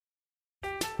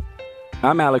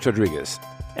I'm Alex Rodriguez.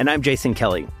 And I'm Jason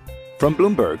Kelly. From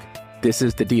Bloomberg, this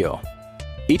is The Deal.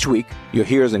 Each week, you'll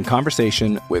hear us in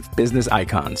conversation with business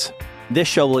icons. This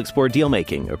show will explore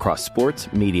deal-making across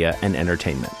sports, media, and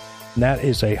entertainment. That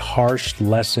is a harsh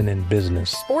lesson in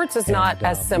business. Sports is not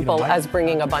as simple as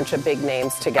bringing a bunch of big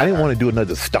names together. I didn't want to do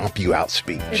another stomp you out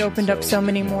speech. It opened up so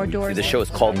many more doors. The show is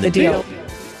called The Deal.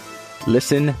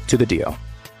 Listen to The Deal.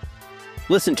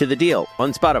 Listen to The Deal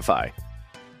on Spotify.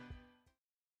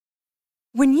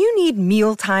 When you need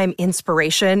mealtime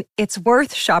inspiration, it's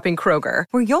worth shopping Kroger,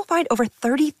 where you'll find over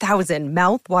 30,000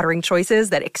 mouth-watering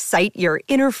choices that excite your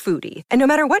inner foodie. And no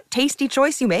matter what tasty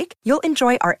choice you make, you'll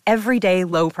enjoy our everyday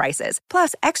low prices,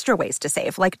 plus extra ways to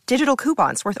save, like digital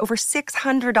coupons worth over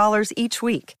 $600 each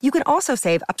week. You can also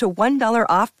save up to $1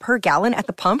 off per gallon at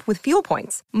the pump with fuel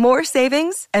points. More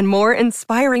savings and more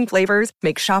inspiring flavors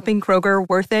make shopping Kroger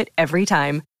worth it every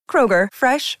time. Kroger,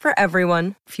 fresh for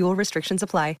everyone. Fuel restrictions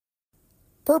apply.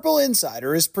 Purple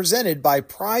Insider is presented by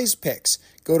Prize Picks.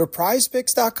 Go to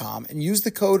prizepicks.com and use the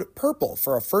code PURPLE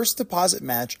for a first deposit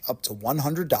match up to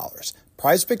 $100.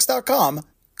 Prizepicks.com,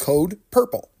 code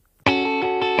PURPLE.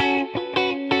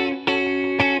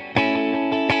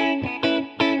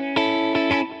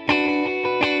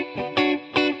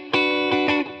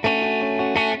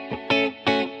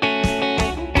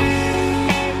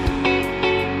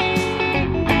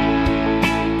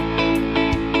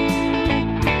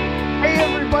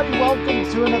 Welcome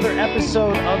to another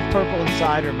episode of Purple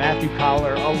Insider. Matthew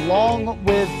Collar along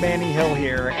with Manny Hill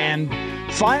here. And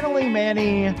finally,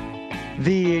 Manny,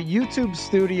 the YouTube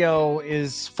studio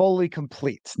is fully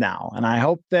complete now. And I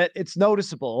hope that it's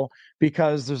noticeable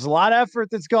because there's a lot of effort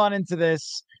that's gone into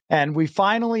this. And we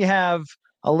finally have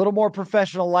a little more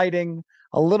professional lighting,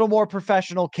 a little more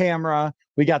professional camera.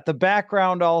 We got the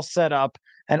background all set up.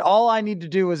 And all I need to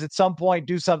do is at some point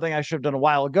do something I should have done a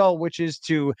while ago, which is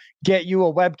to get you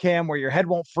a webcam where your head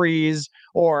won't freeze,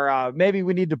 or maybe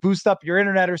we need to boost up your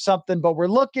internet or something, but we're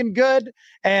looking good.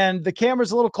 And the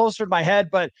camera's a little closer to my head,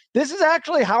 but this is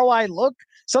actually how I look.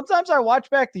 Sometimes I watch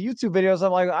back the YouTube videos.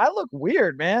 I'm like, I look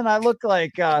weird, man. I look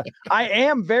like I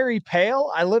am very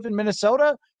pale. I live in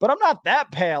Minnesota, but I'm not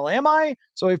that pale, am I?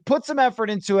 So we've put some effort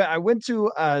into it. I went to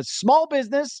a small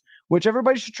business, which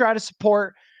everybody should try to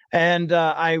support. And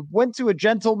I went to a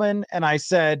gentleman and I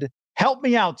said, help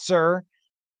me out, sir.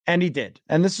 And he did.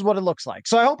 And this is what it looks like.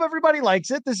 So I hope everybody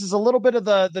likes it. This is a little bit of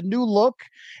the new look.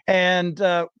 And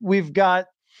we've got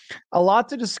a lot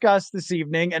to discuss this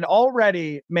evening. And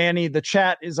already, Manny, the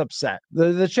chat is upset.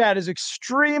 The chat is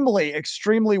extremely,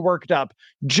 extremely worked up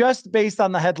just based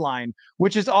on the headline,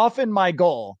 which is often my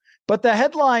goal. But the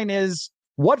headline is,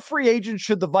 what free agent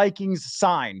should the Vikings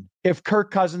sign if Kirk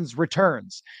Cousins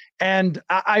returns? And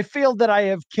I feel that I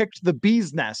have kicked the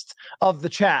bee's nest of the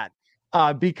chat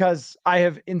because I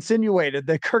have insinuated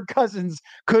that Kirk Cousins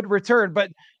could return.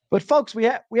 But folks, we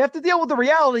have to deal with the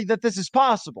reality that this is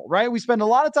possible, right? We spend a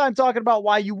lot of time talking about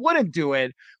why you wouldn't do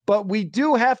it, but we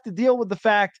do have to deal with the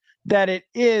fact that it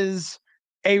is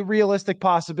a realistic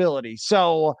possibility.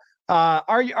 So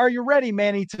are you ready,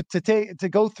 Manny, to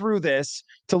go through this,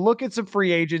 to look at some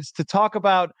free agents, to talk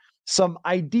about some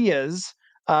ideas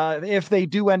if they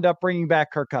do end up bringing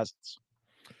back Kirk Cousins?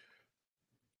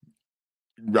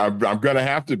 I'm going to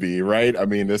have to be, right? I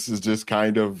mean, this is just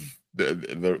kind of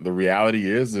the reality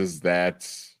is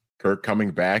that Kirk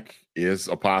coming back is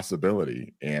a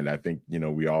possibility. And I think,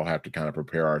 we all have to kind of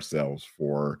prepare ourselves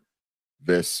for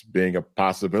this being a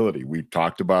possibility. We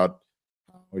talked about,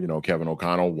 Kevin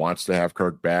O'Connell wants to have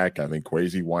Kirk back. I think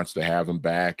Kwesi wants to have him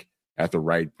back at the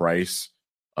right price.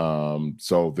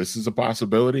 So this is a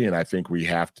possibility. And I think we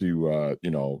have to,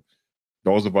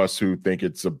 those of us who think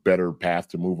it's a better path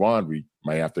to move on, we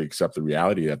might have to accept the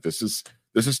reality that this is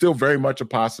still very much a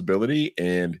possibility.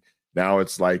 And now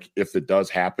it's like, if it does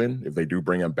happen, if they do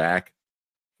bring him back,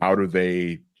 how do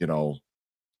they,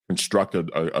 construct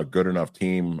a good enough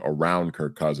team around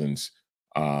Kirk Cousins,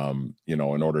 in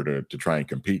order to try and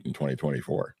compete in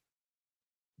 2024.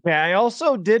 Yeah, I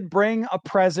also did bring a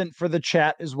present for the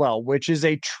chat as well, which is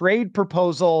a trade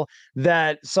proposal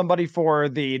that somebody for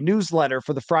the newsletter,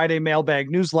 for the Friday Mailbag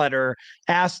newsletter,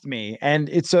 asked me. And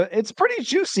it's pretty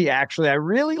juicy, actually. I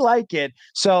really like it.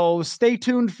 So stay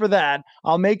tuned for that.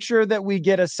 I'll make sure that we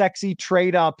get a sexy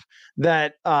trade up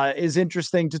that is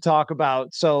interesting to talk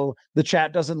about, so the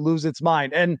chat doesn't lose its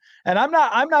mind. And I'm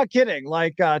not kidding.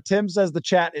 Like Tim says, the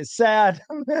chat is sad.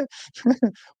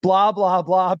 Blah, blah,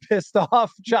 blah, pissed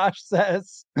off. Josh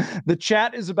says the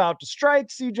chat is about to strike.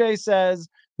 CJ says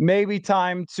maybe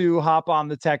time to hop on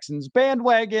the Texans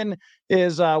bandwagon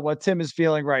is what Tim is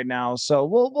feeling right now. So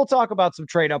we'll talk about some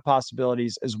trade-up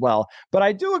possibilities as well. But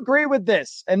I do agree with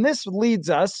this, and this leads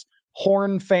us,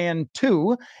 Horn Fan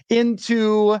 2,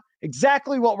 into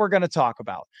exactly what we're going to talk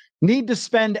about. Need to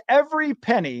spend every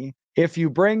penny if you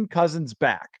bring Cousins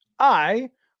back. I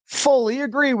fully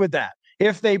agree with that.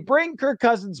 If they bring Kirk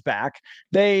Cousins back,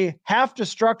 they have to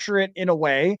structure it in a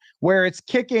way where it's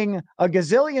kicking a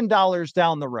gazillion dollars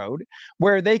down the road,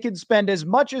 where they can spend as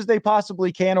much as they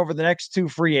possibly can over the next 2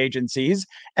 free agencies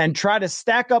and try to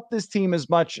stack up this team as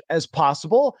much as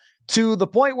possible to the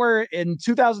point where in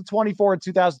 2024 and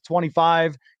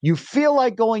 2025, you feel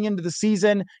like going into the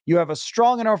season, you have a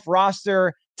strong enough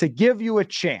roster to give you a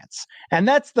chance. And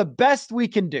that's the best we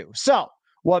can do. So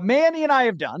what Manny and I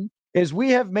have done is we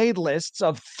have made lists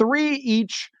of 3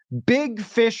 each big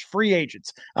fish free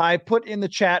agents. I put in the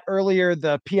chat earlier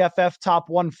the PFF top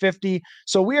 150.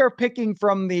 So we are picking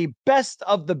from the best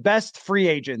of the best free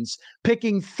agents,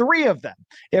 picking 3 of them.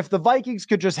 If the Vikings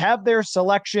could just have their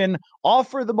selection,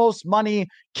 offer the most money,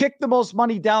 kick the most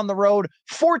money down the road,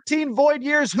 14 void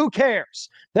years, who cares?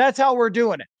 That's how we're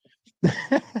doing it.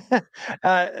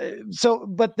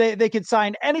 But they could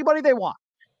sign anybody they want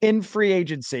in free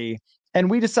agency. And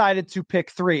we decided to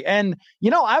pick 3. And,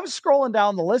 I was scrolling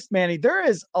down the list, Manny. There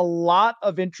is a lot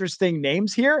of interesting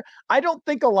names here. I don't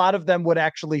think a lot of them would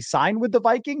actually sign with the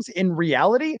Vikings in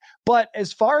reality. But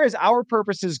as far as our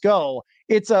purposes go,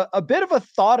 it's a bit of a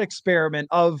thought experiment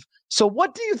of, so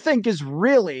what do you think is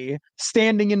really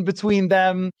standing in between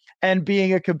them and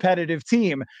being a competitive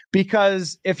team?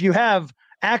 Because if you have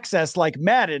access like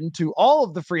Madden to all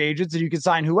of the free agents and you can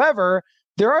sign whoever,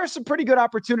 there are some pretty good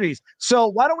opportunities. So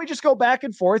why don't we just go back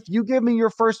and forth? You give me your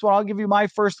first one, I'll give you my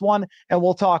first one, and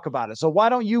we'll talk about it. So why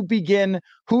don't you begin?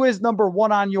 Who is number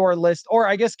 1 on your list, or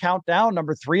I guess count down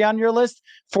number 3 on your list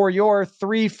for your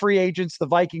 3 free agents the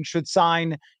Vikings should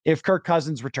sign if Kirk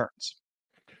Cousins returns?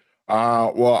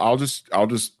 Well, I'll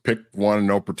just pick one in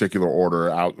no particular order.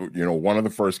 One of the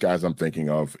first guys I'm thinking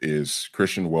of is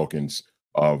Christian Wilkins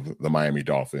of the Miami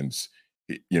Dolphins.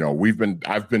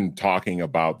 I've been talking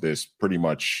about this pretty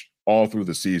much all through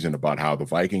the season about how the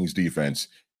Vikings defense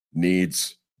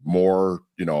needs more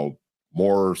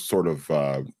sort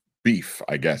of beef,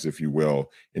 I guess, if you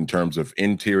will, in terms of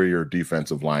interior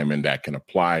defensive linemen that can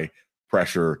apply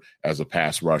pressure as a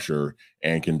pass rusher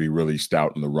and can be really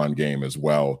stout in the run game as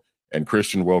well. And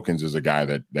Christian Wilkins is a guy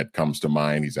that comes to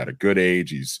mind. He's at a good age.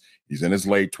 He's in his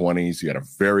late 20s. He had a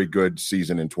very good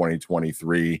season in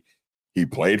 2023. He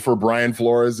played for Brian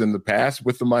Flores in the past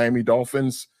with the Miami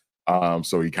Dolphins.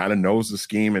 So he kind of knows the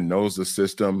scheme and knows the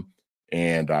system.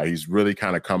 And he's really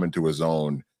kind of come into his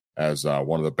own as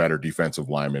one of the better defensive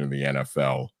linemen in the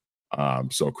NFL.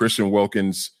 So Christian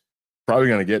Wilkins probably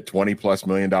going to get $20+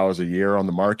 million a year on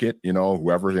the market,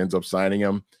 whoever ends up signing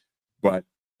him. But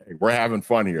hey, we're having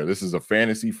fun here. This is a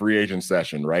fantasy free agent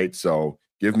session, right? So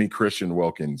give me Christian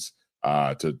Wilkins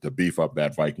to beef up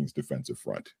that Vikings defensive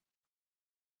front.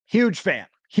 Huge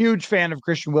fan of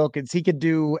Christian Wilkins. He could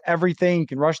do everything. He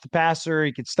can rush the passer.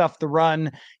 He could stuff the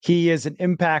run. He is an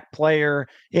impact player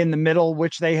in the middle,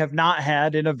 which they have not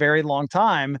had in a very long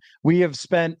time. We have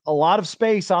spent a lot of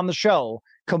space on the show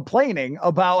complaining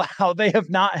about how they have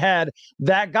not had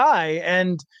that guy.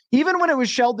 And even when it was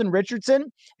Sheldon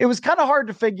Richardson, it was kind of hard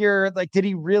to figure, did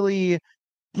he really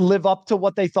live up to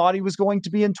what they thought he was going to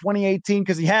be in 2018?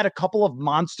 Because he had a couple of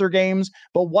monster games,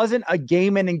 but wasn't a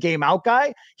game in and game out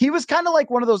guy. He was kind of like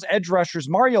one of those edge rushers.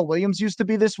 Mario Williams used to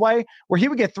be this way, where he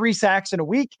would get 3 sacks in a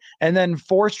week and then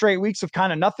 4 straight weeks of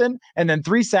kind of nothing, and then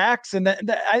 3 sacks. And then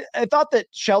I thought that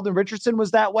Sheldon Richardson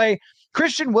was that way.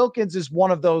 Christian Wilkins is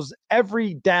one of those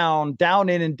every down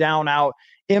in and down out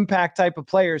impact type of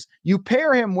players. You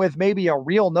pair him with maybe a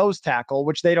real nose tackle,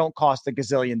 which they don't cost a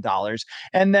gazillion dollars,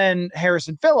 and then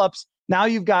Harrison Phillips. Now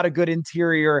you've got a good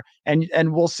interior, and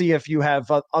we'll see if you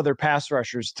have other pass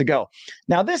rushers to go.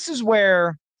 Now this is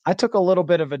where I took a little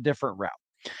bit of a different route.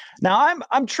 Now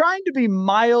I'm trying to be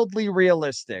mildly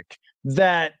realistic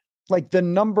that the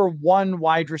number 1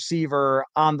 wide receiver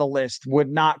on the list would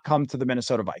not come to the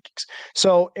Minnesota Vikings.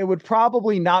 So it would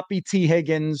probably not be T.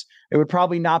 Higgins. It would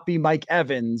probably not be Mike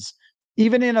Evans,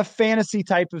 even in a fantasy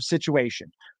type of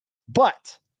situation.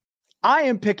 But I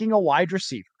am picking a wide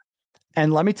receiver.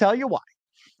 And let me tell you why.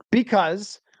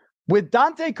 Because with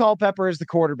Dante Culpepper as the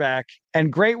quarterback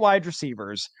and great wide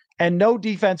receivers and no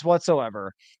defense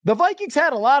whatsoever, the Vikings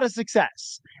had a lot of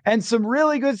success and some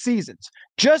really good seasons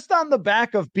just on the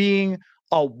back of being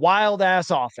a wild-ass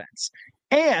offense.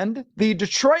 And the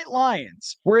Detroit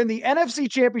Lions were in the NFC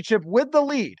Championship with the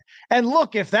lead. And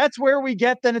look, if that's where we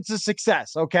get, then it's a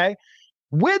success, okay?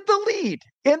 with the lead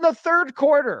in the third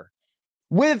quarter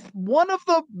with one of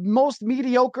the most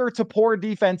mediocre to poor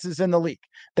defenses in the league.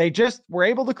 They just were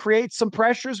able to create some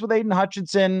pressures with Aiden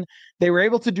Hutchinson. They were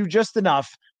able to do just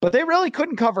enough, but they really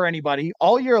couldn't cover anybody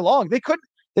all year long. They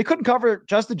couldn't cover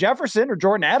Justin Jefferson or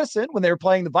Jordan Addison when they were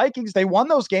playing the Vikings. They won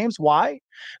those games. Why?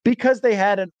 Because they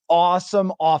had an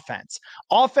awesome offense.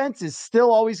 Offense is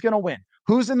still always going to win.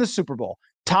 Who's in the Super Bowl?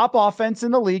 Top offense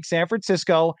in the league, San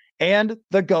Francisco, and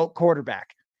the GOAT quarterback.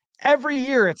 Every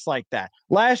year it's like that.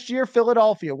 Last year,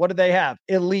 Philadelphia, what did they have?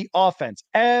 Elite offense.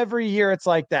 Every year it's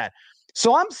like that.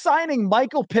 So I'm signing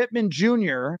Michael Pittman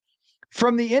Jr.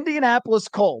 from the Indianapolis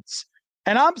Colts.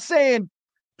 And I'm saying,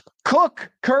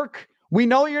 Kirk, we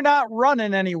know you're not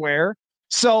running anywhere.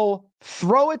 So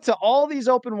throw it to all these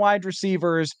open wide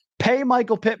receivers, pay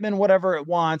Michael Pittman whatever it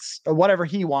wants or whatever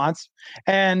he wants.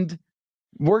 And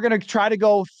we're going to try to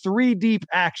go 3 deep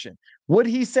action. Would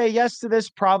he say yes to this?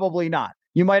 Probably not.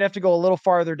 You might have to go a little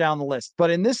farther down the list.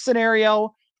 But in this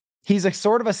scenario, he's a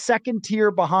sort of a second tier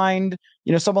behind,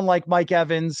 someone like Mike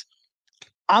Evans.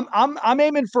 I'm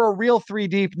aiming for a real 3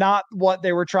 deep, not what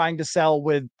they were trying to sell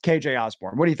with KJ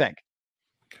Osborne. What do you think?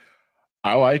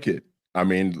 I like it. I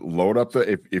mean, load up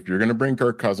if you're going to bring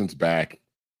Kirk Cousins back,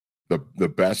 the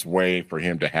best way for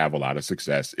him to have a lot of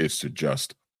success is to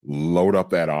just load up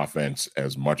that offense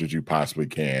as much as you possibly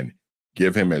can.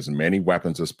 Give him as many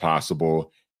weapons as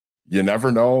possible. You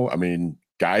never know. I mean,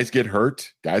 guys get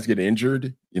hurt, guys get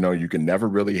injured. You can never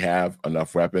really have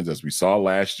enough weapons. As we saw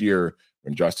last year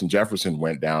when Justin Jefferson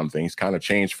went down, things kind of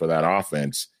changed for that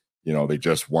offense. They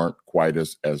just weren't quite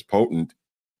as potent.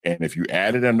 And if you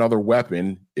added another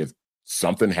weapon, if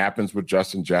something happens with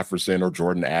Justin Jefferson or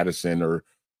Jordan Addison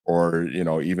or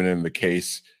even in the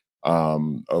case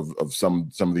of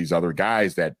some of these other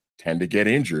guys that tend to get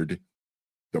injured,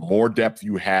 the more depth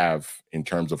you have in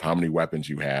terms of how many weapons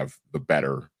you have, the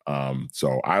better.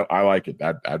 So I like it.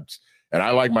 And I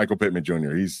like Michael Pittman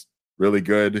Jr. He's really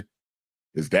good.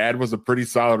 His dad was a pretty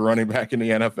solid running back in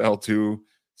the NFL too.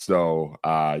 So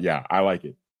yeah, I like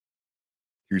it.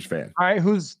 Huge fan. All right,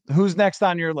 who's next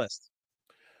on your list?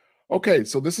 Okay,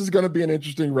 so this is going to be an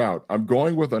interesting route. I'm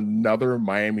going with another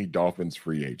Miami Dolphins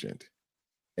free agent,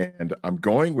 and I'm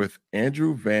going with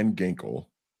Andrew Van Ginkel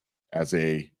as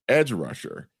a edge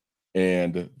rusher.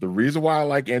 And the reason why I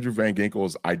like Andrew Van Ginkel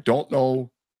is I don't know,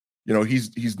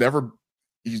 he's never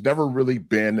really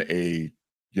been a,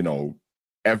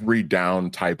 every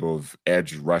down type of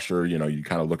edge rusher. You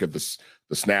kind of look at the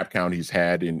snap count he's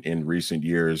had in recent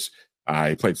years.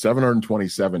 He played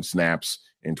 727 snaps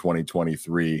in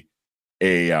 2023,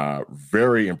 a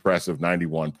very impressive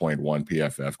 91.1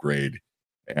 PFF grade.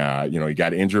 He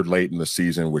got injured late in the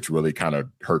season, which really kind of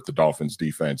hurt the Dolphins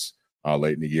defense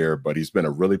late in the year, but he's been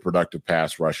a really productive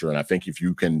pass rusher. And I think if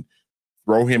you can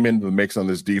throw him into the mix on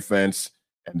this defense,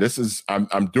 and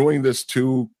I'm doing this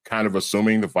too, kind of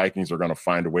assuming the Vikings are going to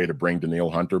find a way to bring Danielle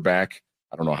Hunter back.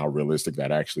 I don't know how realistic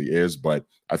that actually is, but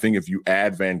I think if you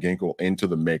add Van Ginkel into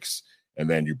the mix and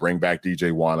then you bring back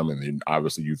DJ Wanham, and then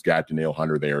obviously you've got Danielle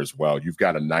Hunter there as well, you've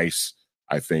got a nice,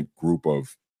 I think, group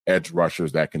of edge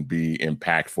rushers that can be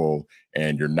impactful,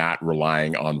 and you're not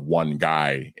relying on one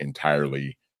guy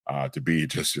entirely to be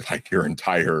just like your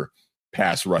entire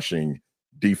pass rushing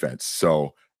defense.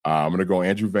 So I'm going to go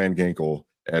Andrew Van Ginkel,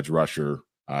 edge rusher,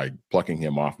 plucking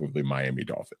him off of the Miami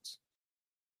Dolphins.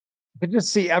 I just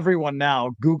see everyone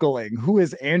now Googling who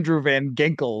is Andrew Van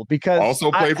Ginkel, because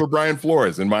also played for Brian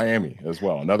Flores in Miami as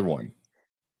well. Another one.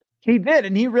 He did,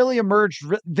 and he really emerged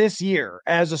this year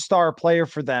as a star player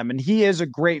for them, and he is a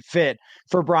great fit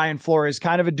for Brian Flores,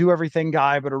 kind of a do-everything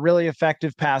guy, but a really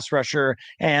effective pass rusher,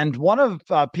 and one of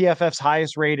PFF's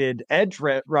highest-rated edge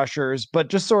rushers, but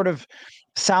just sort of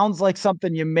sounds like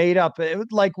something you made up.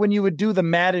 Like when you would do the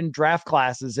Madden draft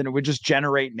classes and it would just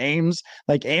generate names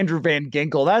like Andrew Van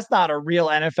Ginkel. That's not a real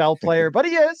NFL player, but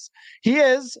he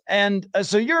is. And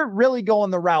so you're really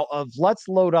going the route of let's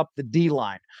load up the D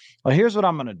line. Well, here's what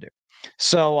I'm going to do.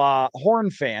 So Horn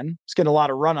fan, who's getting a lot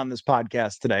of run on this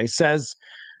podcast today, says,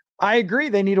 I agree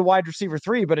they need a wide receiver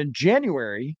 3, but in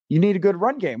January, you need a good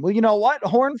run game. Well, you know what,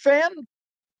 Horn fan?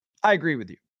 I agree with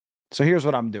you. So here's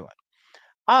what I'm doing.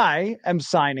 I am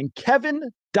signing Kevin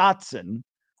Dotson,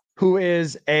 who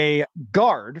is a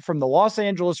guard from the Los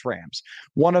Angeles Rams,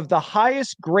 one of the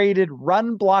highest graded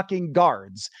run blocking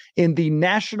guards in the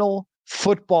National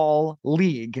Football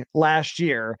League last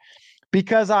year.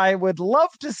 because I would love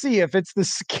to see if it's the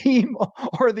scheme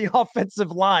or the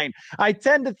offensive line. I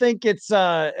tend to think it's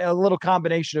a little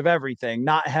combination of everything,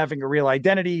 not having a real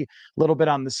identity, a little bit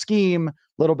on the scheme, a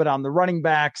little bit on the running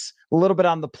backs, a little bit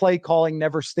on the play calling,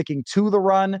 never sticking to the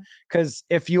run. Because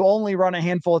if you only run a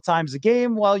handful of times a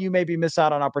game, well, you maybe miss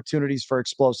out on opportunities for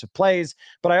explosive plays.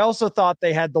 But I also thought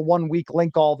they had the 1 weak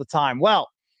link all the time. Well,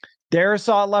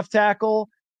 Darisaw at left tackle,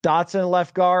 Dotson at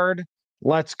left guard.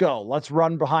 Let's go. Let's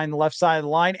run behind the left side of the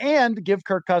line and give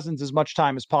Kirk Cousins as much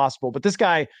time as possible. But this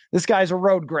guy's a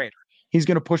road grader. He's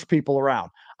going to push people around.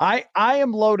 I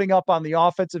am loading up on the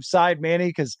offensive side, Manny,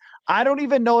 because I don't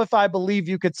even know if I believe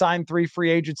you could sign 3 free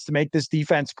agents to make this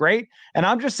defense great. And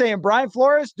I'm just saying, Brian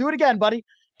Flores, do it again, buddy.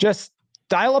 Just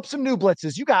dial up some new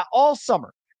blitzes. You got all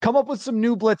summer. Come up with some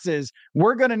new blitzes.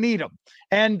 We're going to need them.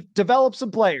 And develop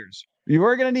some players. You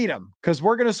are going to need them because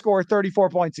we're going to score 34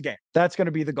 points a game. That's going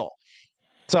to be the goal.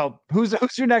 So who's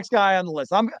your next guy on the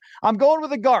list? I'm going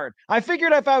with a guard. I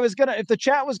figured if the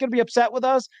chat was gonna be upset with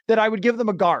us, that I would give them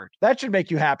a guard. That should make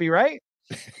you happy, right?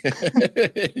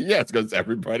 Yes, because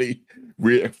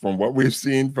from what we've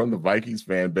seen from the Vikings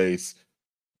fan base,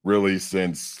 really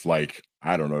since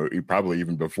I don't know, probably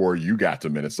even before you got to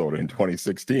Minnesota in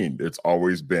 2016, it's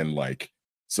always been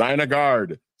sign a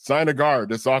guard.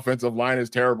 This offensive line is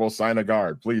terrible. Sign a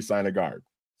guard. Please sign a guard.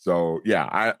 So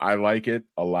yeah, I like it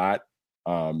a lot.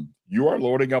 You are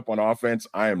loading up on offense.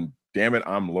 I'm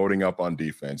loading up on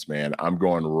defense, man. I'm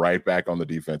going right back on the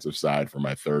defensive side for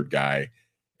my third guy.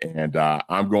 And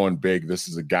I'm going big. This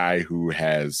is a guy who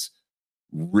has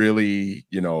really,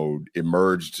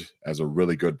 emerged as a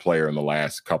really good player in the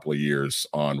last couple of years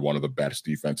on one of the best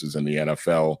defenses in the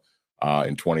NFL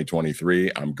in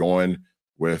 2023. I'm going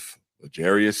with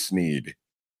L'Jarius Sneed,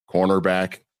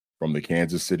 cornerback from the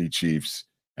Kansas City Chiefs.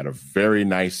 Had a very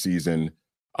nice season.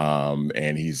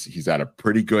 And he's at a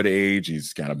pretty good age.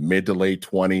 He's kind of mid to late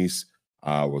 20s.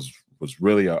 Was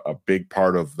really a big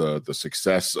part of the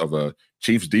success of a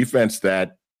Chiefs defense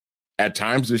that at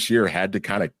times this year had to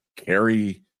kind of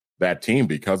carry that team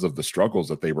because of the struggles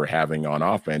that they were having on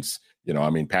offense.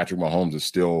 Patrick Mahomes is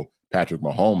still Patrick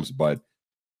Mahomes, but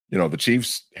the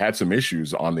Chiefs had some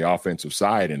issues on the offensive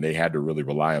side, and they had to really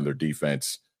rely on their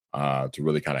defense to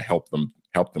really kind of help them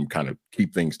kind of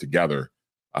keep things together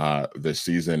this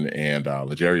season. And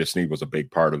L'Jarius Sneed was a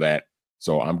big part of that.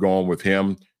 So I'm going with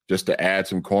him just to add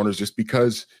some corners, just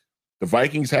because the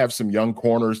Vikings have some young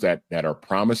corners that are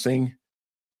promising,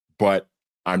 but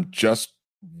I'm just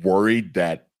worried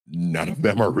that none of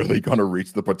them are really going to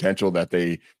reach the potential that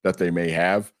they may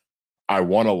have. I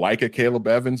want to like a Caleb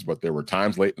Evans, but there were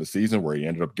times late in the season where he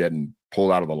ended up getting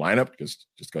pulled out of the lineup because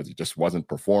he just wasn't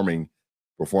performing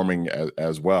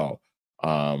as well.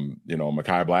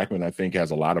 Mekhi Blackman, I think,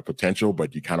 has a lot of potential,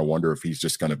 but you kind of wonder if he's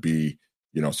just going to be,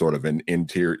 sort of an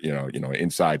interior,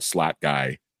 inside slot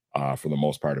guy for the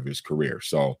most part of his career.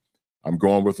 So I'm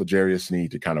going with L'Jarius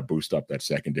Sneed to kind of boost up that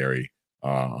secondary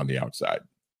on the outside.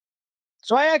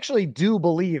 So I actually do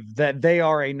believe that they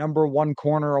are a number 1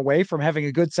 corner away from having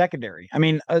a good secondary. I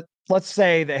mean, let's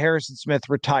say that Harrison Smith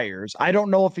retires. I don't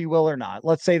know if he will or not.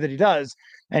 Let's say that he does.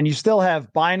 And you still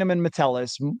have Bynum and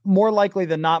Metellus. More likely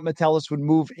than not, Metellus would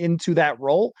move into that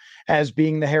role as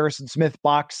being the Harrison Smith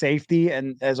box safety,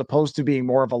 and as opposed to being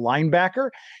more of a linebacker.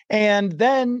 And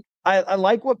then I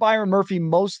like what Byron Murphy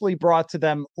mostly brought to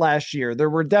them last year.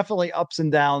 There were definitely ups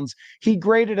and downs. He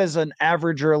graded as an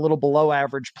average or a little below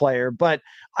average player, but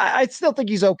I still think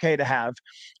he's okay to have.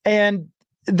 And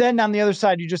then on the other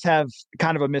side, you just have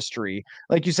kind of a mystery.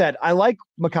 Like you said, I like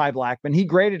Mekhi Blackman. He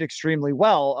graded extremely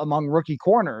well among rookie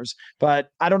corners, but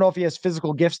I don't know if he has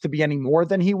physical gifts to be any more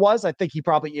than he was. I think he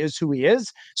probably is who he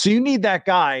is. So you need that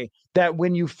guy that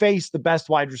when you face the best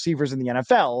wide receivers in the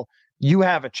NFL, you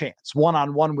have a chance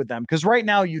one-on-one with them, because right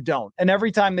now you don't. And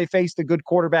every time they faced a good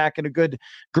quarterback and a good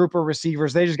group of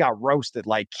receivers, they just got roasted,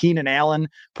 like Keenan Allen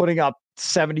putting up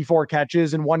 74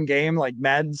 catches in one game, like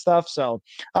Madden stuff. So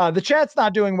the chat's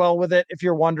not doing well with it, if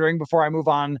you're wondering, before I move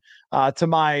on to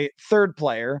my third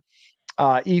player.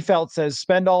 Efelt says,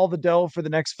 spend all the dough for the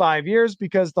next 5 years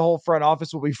because the whole front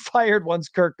office will be fired once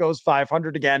Kirk goes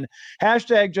 500 again.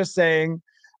 Hashtag just saying.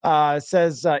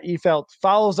 Says Efelt,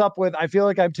 follows up with, I feel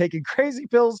like I'm taking crazy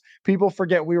pills. People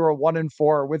forget we were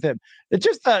 1-4 with him. It's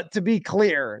just to be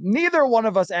clear, neither one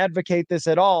of us advocate this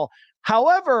at all.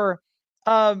 However,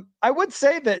 I would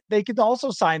say that they could also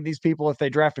sign these people if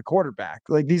they draft a quarterback.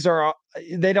 Like,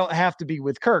 they don't have to be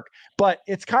with Kirk, but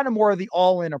it's kind of more of the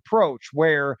all-in approach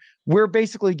where we're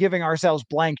basically giving ourselves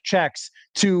blank checks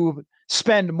to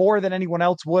spend more than anyone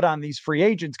else would on these free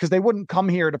agents because they wouldn't come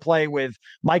here to play with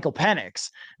Michael Penix.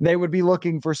 They would be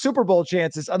looking for Super Bowl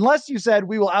chances unless you said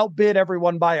we will outbid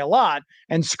everyone by a lot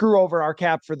and screw over our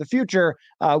cap for the future,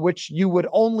 which you would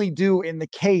only do in the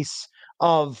case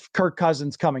of Kirk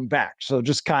Cousins coming back. So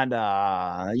just kind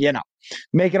of,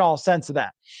 making all sense of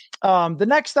that. The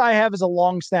next I have is a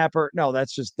long snapper. No, that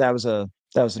was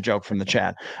a joke from the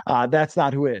chat. That's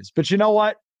not who it is. But you know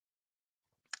what?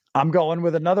 I'm going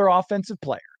with another offensive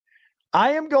player.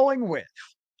 I am going with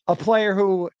a player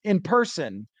who in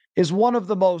person is one of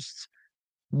the most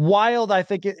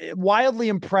wildly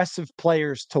impressive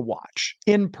players to watch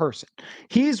in person.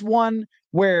 He's one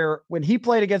where when he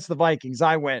played against the Vikings,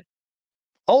 I went,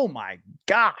 oh my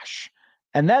gosh.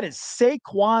 And that is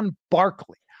Saquon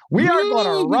Barkley. We are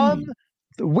going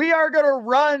to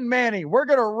run, Manny. We're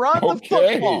going to run the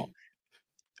football.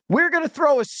 We're going to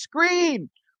throw a screen.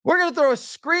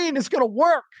 It's going to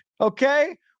work.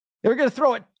 Okay. They're going to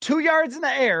throw it 2 yards in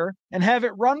the air and have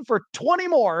it run for 20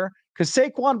 more because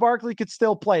Saquon Barkley could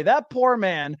still play. That poor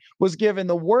man was given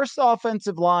the worst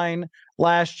offensive line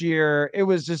last year. It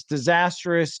was just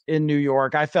disastrous in New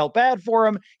York. I felt bad for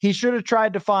him. He should have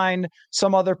tried to find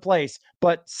some other place.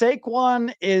 But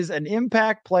Saquon is an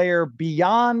impact player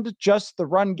beyond just the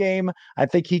run game. I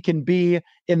think he can be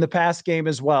in the pass game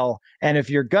as well. And if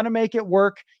you're going to make it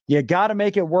work, you got to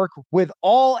make it work with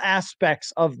all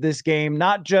aspects of this game,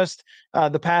 not just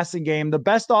the passing game. The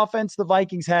best offense the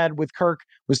Vikings had with Kirk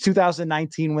was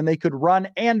 2019 when they could run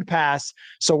and pass.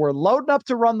 So we're loading up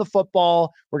to run the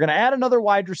football. We're going to add another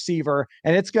wide receiver,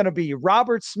 and it's going to be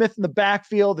Robert Smith in the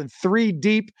backfield and 3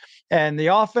 deep and the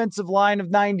offensive line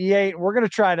of 98. We're going to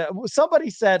try to, somebody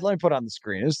said, let me put it on the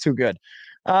screen. It was too good.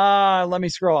 Let me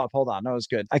scroll up. Hold on. No, it was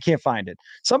good. I can't find it.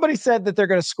 Somebody said that they're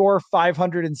going to score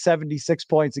 576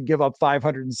 points and give up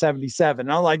 577.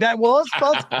 And I'm like that. Well,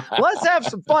 let's have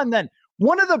some fun then.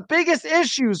 One of the biggest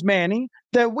issues, Manny,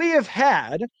 that we have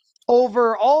had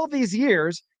over all these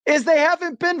years is they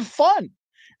haven't been fun.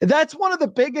 That's one of the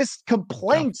biggest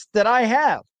complaints that I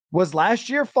have. Was last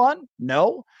year fun?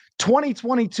 No.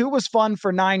 2022 was fun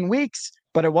for 9 weeks,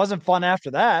 but it wasn't fun after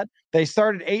that. They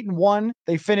started 8-1.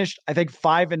 They finished, I think,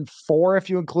 5-4 if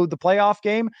you include the playoff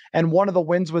game. And one of the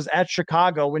wins was at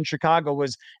Chicago when Chicago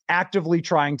was actively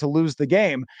trying to lose the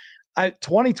game.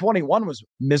 2021 was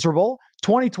miserable.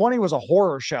 2020 was a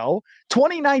horror show.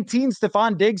 2019,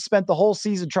 Stephon Diggs spent the whole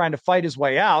season trying to fight his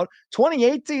way out.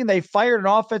 2018, they fired an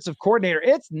offensive coordinator.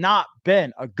 It's not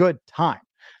been a good time.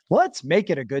 Let's make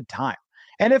it a good time.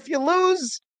 And if you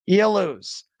lose, you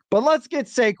lose. But let's get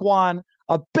Saquon,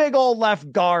 a big old left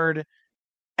guard,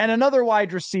 and another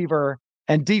wide receiver,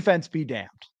 and defense be damned.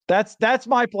 That's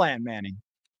my plan, Manny.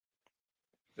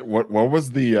 What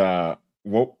was the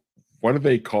what do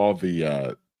they call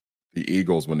the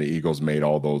Eagles when the Eagles made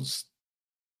all those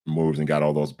moves and got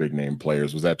all those big name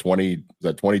players? Was that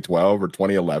 2012 or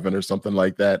 2011 or something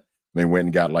like that? They went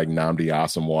and got like Nnamdi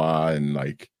Asomugha and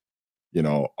like,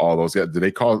 all those guys. Did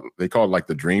they call it like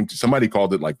the dream? Somebody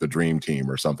called it like the dream team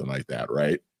or something like that,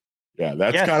 right? Yeah,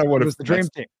 that's kind of what it was. The dream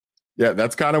team. Yeah,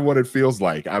 that's kind of what it feels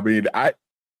like. I mean, I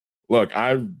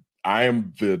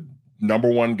am the number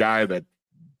one guy that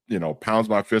pounds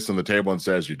my fist on the table and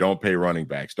says you don't pay running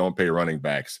backs. Don't pay running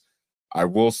backs. I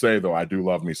will say though, I do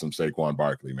love me some Saquon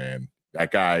Barkley, man.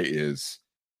 That guy is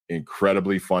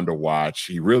incredibly fun to watch.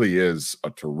 He really is a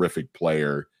terrific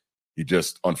player. He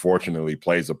just unfortunately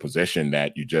plays a position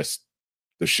that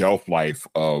the shelf life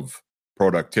of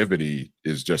productivity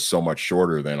is just so much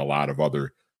shorter than a lot of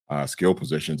other skill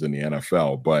positions in the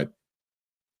NFL. But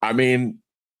I mean,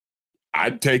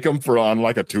 I'd take him on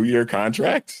like a 2-year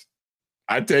contract.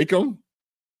 I'd take him.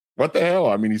 What the hell?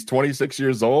 I mean, he's 26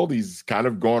 years old. He's kind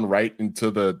of going right into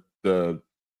the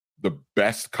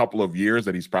best couple of years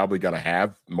that he's probably going to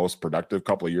have, most productive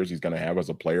couple of years he's going to have as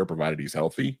a player, provided he's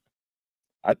healthy.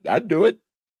 I'd do it.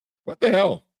 What the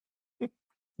hell?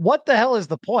 What the hell is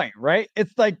the point, right?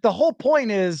 It's like the whole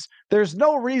point is there's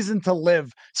no reason to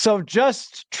live. So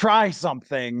just try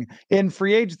something in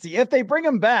free agency. If they bring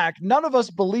him back, none of us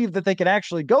believe that they can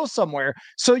actually go somewhere.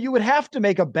 So you would have to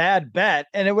make a bad bet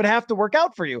and it would have to work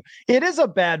out for you. It is a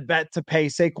bad bet to pay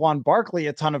Saquon Barkley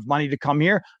a ton of money to come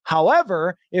here.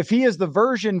 However, if he is the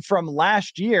version from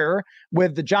last year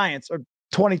with the Giants or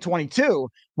 2022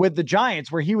 with the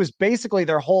Giants, where he was basically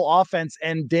their whole offense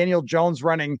and Daniel Jones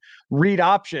running read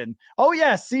option. Oh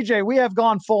yes, CJ, we have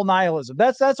gone full nihilism.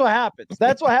 That's what happens.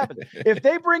 That's what happens. If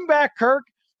they bring back Kirk,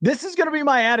 this is going to be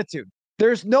my attitude.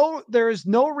 There is no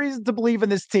reason to believe in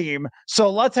this team. So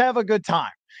let's have a good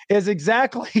time is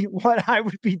exactly what I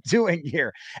would be doing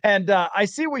here. And I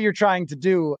see what you're trying to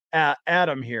do,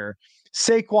 Adam, here.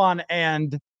 Saquon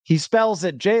and he spells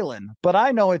it Jalen, but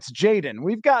I know it's Jaden.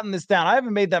 We've gotten this down. I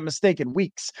haven't made that mistake in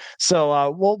weeks.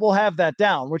 So we'll have that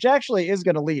down, which actually is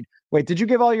going to lead. Wait, did you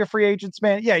give all your free agents,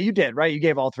 man? Yeah, you did, right? You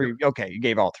gave all three. Okay, you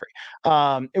gave all three.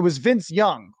 It was Vince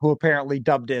Young who apparently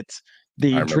dubbed it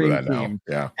the Dream Team.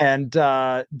 Yeah. And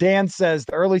Dan says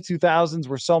the early 2000s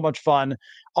were so much fun.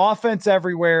 Offense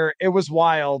everywhere. It was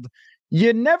wild.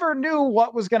 You never knew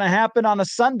what was going to happen on a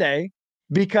Sunday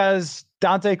because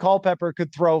Dante Culpepper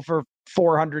could throw for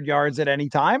 400 yards at any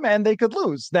time and they could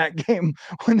lose that game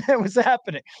when it was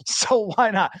happening. So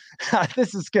why not?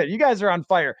 This is good. You guys are on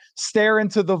fire. Stare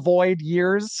into the void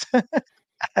years.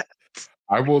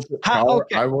 I will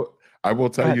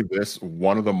tell you this.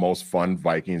 One of the most fun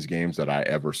Vikings games that I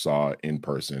ever saw in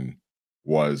person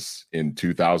was in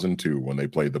 2002 when they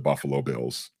played the Buffalo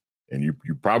Bills. And you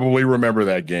probably remember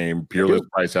that game. Peerless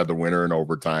Price had the winner in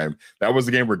overtime. That was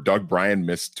the game where Doug Bryan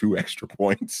missed 2 extra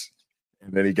points.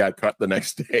 And then he got cut the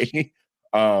next day.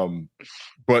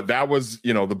 But that was,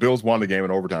 the Bills won the game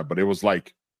in overtime. But it was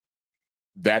like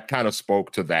that kind of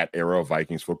spoke to that era of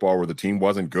Vikings football where the team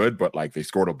wasn't good, but like they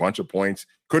scored a bunch of points,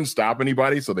 couldn't stop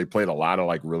anybody. So they played a lot of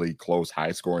like really close,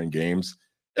 high scoring games.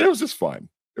 And it was just fun.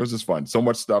 So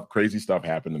much stuff, crazy stuff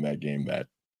happened in that game that,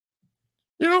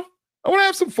 I want to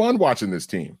have some fun watching this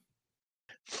team.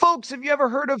 Folks, have you ever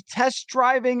heard of test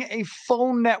driving a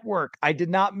phone network? I did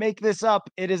not make this up.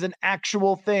 It is an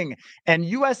actual thing. And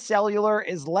US Cellular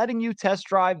is letting you test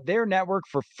drive their network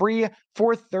for free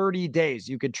for 30 days.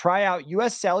 You could try out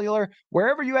US Cellular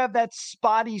wherever you have that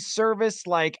spotty service,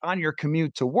 like on your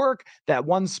commute to work, that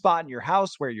one spot in your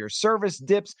house where your service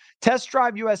dips. Test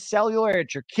drive US Cellular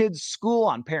at your kid's school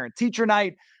on parent-teacher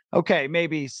night. Okay,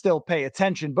 maybe still pay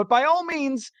attention, but by all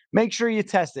means, make sure you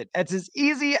test it. It's as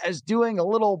easy as doing a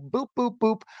little boop, boop,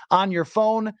 boop on your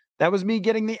phone. That was me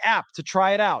getting the app to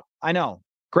try it out. I know,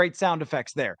 great sound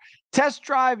effects there. Test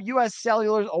drive US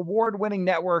Cellular's award-winning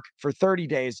network for 30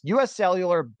 days. US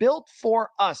Cellular, built for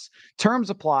us. Terms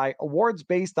apply. Awards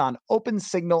based on open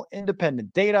signal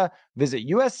independent data. Visit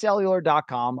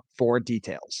uscellular.com for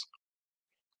details.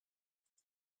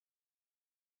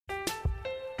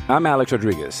 I'm Alex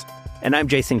Rodriguez. And I'm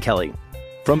Jason Kelly.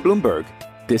 From Bloomberg,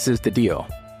 this is The Deal.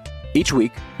 Each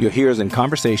week, you'll hear us in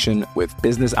conversation with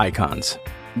business icons.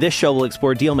 This show will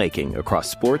explore deal-making across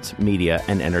sports, media,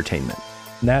 and entertainment.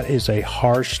 That is a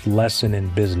harsh lesson in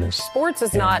business. Sports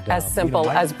is not as simple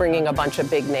as bringing a bunch of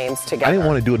big names together. I didn't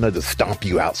want to do another stomp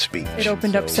you out speech. It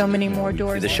opened up so many more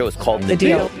doors. The show is called The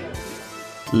Deal.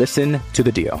 Listen to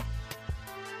The Deal.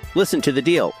 Listen to The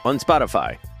Deal on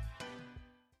Spotify.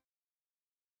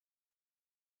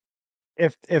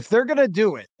 If they're going to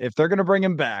do it, if they're going to bring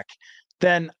him back,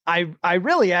 then I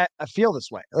really feel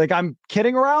this way. Like I'm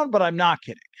kidding around, but I'm not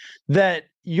kidding. That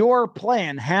your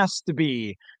plan has to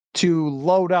be to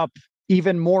load up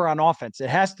even more on offense.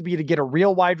 It has to be to get a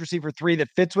real wide receiver 3 that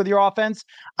fits with your offense.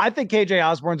 I think KJ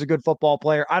Osborne's a good football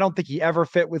player. I don't think he ever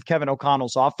fit with Kevin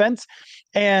O'Connell's offense.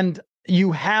 And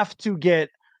you have to get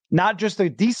not just a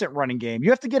decent running game.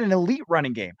 You have to get an elite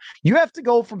running game. You have to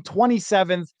go from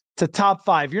 27th to top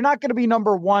 5. You're not going to be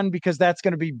number 1 because that's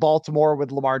going to be Baltimore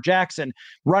with Lamar Jackson.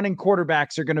 Running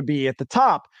quarterbacks are going to be at the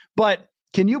top. But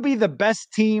can you be the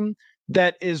best team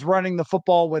that is running the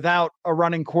football without a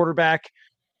running quarterback?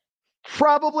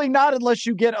 Probably not, unless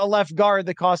you get a left guard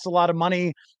that costs a lot of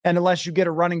money and unless you get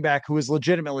a running back who is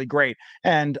legitimately great.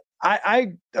 And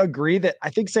I agree that I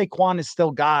think Saquon has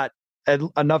still got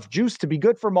enough juice to be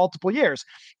good for multiple years.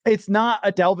 It's not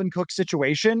a Dalvin Cook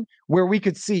situation where we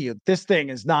could see this thing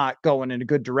is not going in a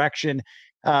good direction.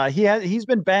 He's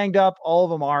been banged up. All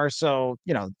of them are. So,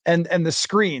 and the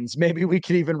screens, maybe we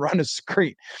could even run a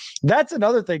screen. That's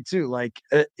another thing too. Like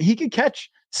he could catch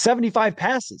 75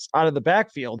 passes out of the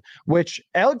backfield, which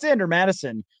Alexander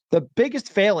Mattison, the biggest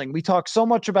failing, we talk so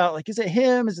much about, like, is it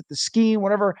him? Is it the scheme?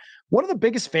 Whatever. One of the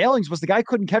biggest failings was the guy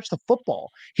couldn't catch the football.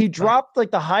 He dropped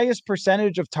like the highest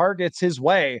percentage of targets his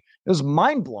way. It was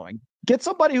mind blowing. Get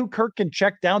somebody who Kirk can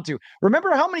check down to.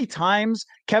 Remember how many times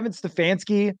Kevin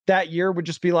Stefanski that year would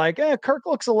just be like, Kirk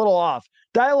looks a little off.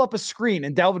 Dial up a screen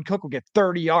and Dalvin Cook will get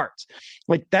 30 yards.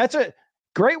 Like that's a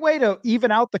great way to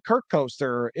even out the Kirk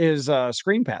coaster is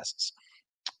screen passes.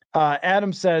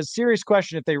 Adam says, serious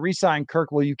question. If they re-sign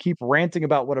Kirk, will you keep ranting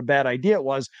about what a bad idea it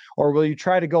was, or will you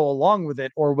try to go along with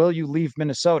it, or will you leave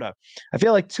Minnesota? I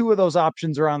feel like 2 of those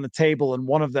options are on the table, and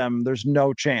one of them, there's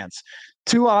no chance.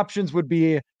 2 options would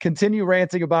be continue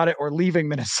ranting about it or leaving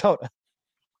Minnesota.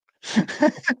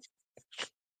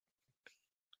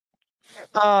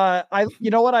 You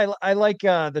know what? I like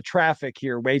the traffic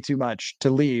here way too much to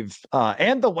leave,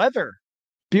 and the weather.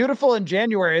 Beautiful in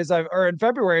January, in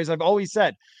February, as I've always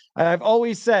said. I've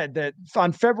always said that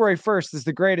on February 1st is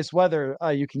the greatest weather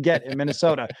you can get in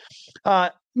Minnesota.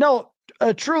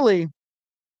 Truly,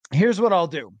 here's what I'll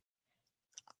do.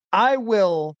 I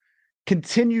will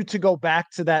continue to go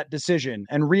back to that decision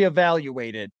and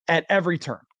reevaluate it at every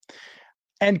turn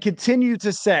and continue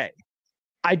to say,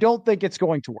 I don't think it's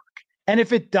going to work. And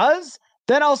if it does,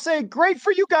 then I'll say, great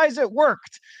for you guys, it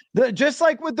worked. Just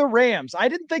like with the Rams. I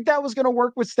didn't think that was going to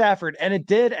work with Stafford, and it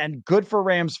did, and good for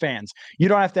Rams fans. You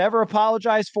don't have to ever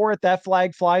apologize for it. That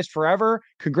flag flies forever.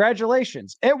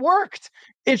 Congratulations. It worked.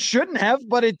 It shouldn't have,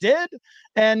 but it did.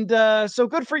 And so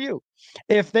good for you.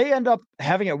 If they end up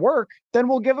having it work, then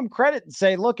we'll give them credit and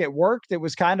say, look, it worked. It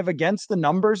was kind of against the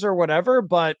numbers or whatever,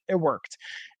 but it worked.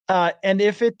 And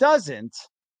if it doesn't,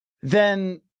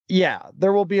 then yeah,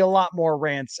 there will be a lot more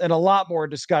rants and a lot more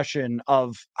discussion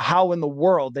of how in the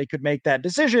world they could make that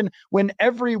decision when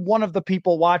every one of the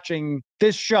people watching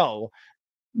this show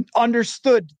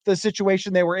understood the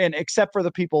situation they were in, except for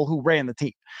the people who ran the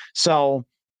team. So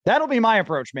that'll be my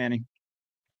approach, Manny.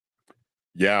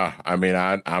 Yeah, I mean,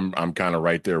 I'm kind of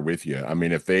right there with you. I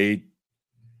mean, if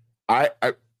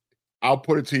I'll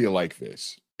put it to you like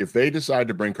this: if they decide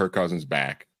to bring Kirk Cousins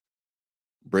back,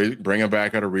 bring him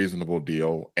back at a reasonable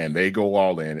deal, and they go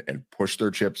all in and push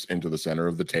their chips into the center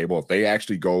of the table, if they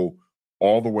actually go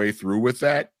all the way through with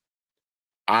that,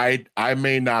 I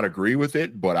may not agree with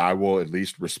it, but I will at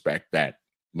least respect that.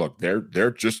 Look, they're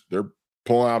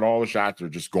pulling out all the shots. They're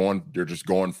just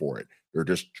going for it. They're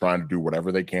just trying to do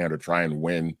whatever they can to try and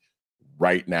win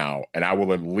right now. And I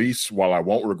will at least, while I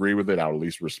won't agree with it, I'll at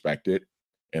least respect it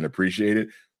and appreciate it.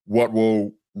 What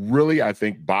will really, I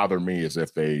think, bother me is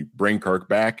if they bring Kirk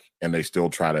back and they still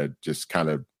try to just kind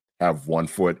of have one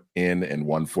foot in and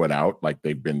one foot out, like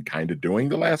they've been kind of doing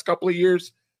the last couple of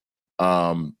years.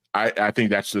 I think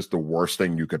that's just the worst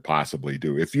thing you could possibly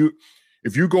do. If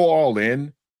you go all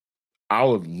in,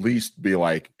 I'll at least be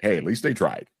like, hey, at least they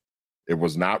tried. It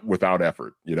was not without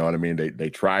effort. You know what I mean? They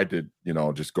tried to,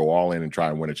 just go all in and try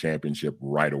and win a championship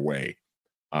right away.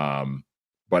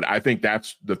 But I think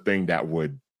that's the thing that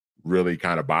would really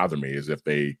kind of bother me is if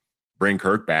they bring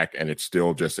Kirk back and it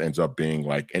still just ends up being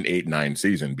like an 8-9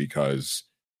 season because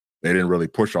they didn't really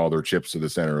push all their chips to the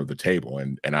center of the table.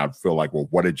 And I'd feel like, well,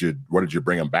 what did you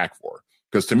bring him back for?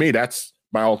 Because to me, that's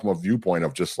my ultimate viewpoint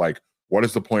of just like, what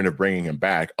is the point of bringing him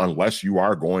back unless you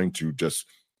are going to just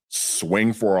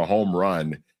swing for a home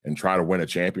run and try to win a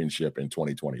championship in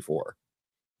 2024?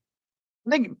 I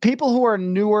think people who are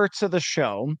newer to the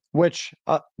show, which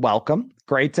welcome,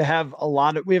 great to have a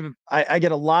lot of. I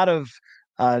get a lot of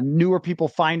newer people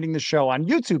finding the show on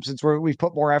YouTube since we've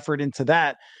put more effort into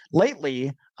that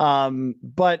lately.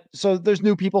 But so there's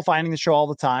new people finding the show all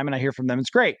the time, and I hear from them. It's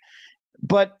great.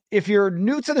 But if you're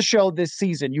new to the show this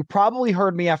season, you probably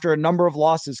heard me after a number of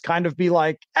losses kind of be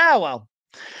like, well.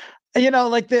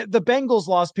 Like the Bengals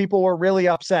lost, people were really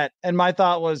upset. And my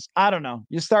thought was, I don't know.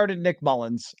 You started Nick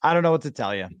Mullins. I don't know what to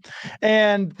tell you.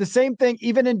 And the same thing,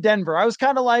 even in Denver, I was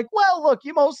kind of like, well, look,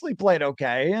 you mostly played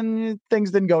okay and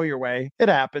things didn't go your way. It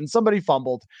happened. Somebody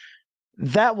fumbled.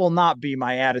 That will not be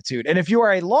my attitude. And if you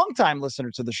are a longtime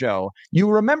listener to the show, you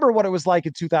remember what it was like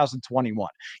in 2021.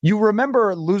 You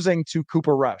remember losing to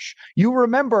Cooper Rush. You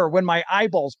remember when my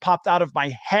eyeballs popped out of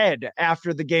my head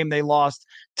after the game they lost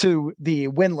to the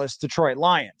winless Detroit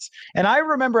Lions. And I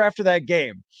remember after that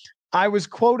game, I was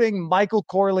quoting Michael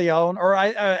Corleone, or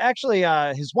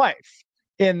his wife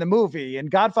in the movie in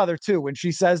Godfather 2, when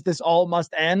she says this all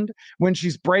must end, when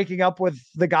she's breaking up with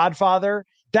the Godfather.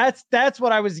 That's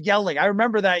what I was yelling. I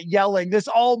remember that yelling, this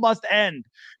all must end.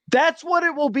 That's what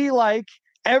it will be like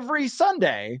every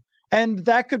Sunday. And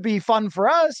that could be fun for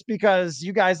us because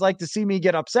you guys like to see me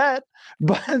get upset.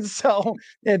 But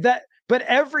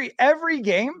every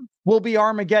game will be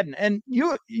Armageddon. And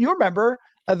you remember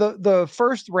the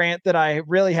first rant that I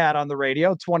really had on the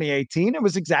radio, 2018, it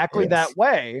was exactly that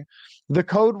way. The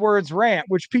code words rant,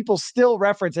 which people still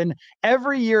reference. And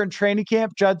every year in training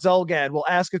camp, Judd Zulgad will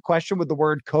ask a question with the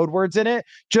word code words in it,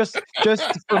 just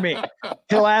for me.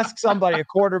 He'll ask somebody, a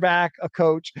quarterback, a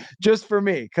coach, just for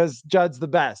me, because Judd's the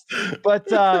best. But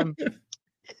but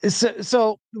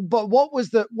what was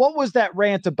that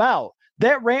rant about?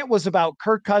 That rant was about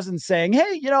Kirk Cousins saying,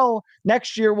 hey,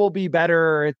 next year will be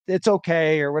better. It's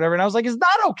okay or whatever. And I was like, it's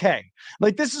not okay.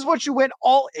 Like, this is what you went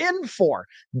all in for.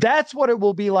 That's what it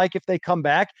will be like if they come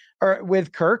back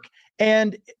with Kirk.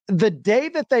 And the day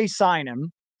that they sign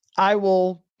him, I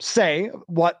will say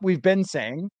what we've been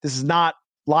saying. This is not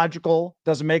logical,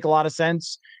 doesn't make a lot of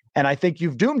sense. And I think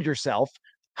you've doomed yourself.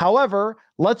 However,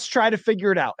 let's try to figure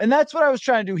it out. And that's what I was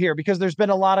trying to do here, because there's been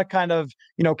a lot of kind of,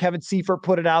 Kevin Seifert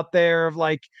put it out there of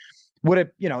like, would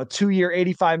it, a 2-year,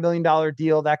 $85 million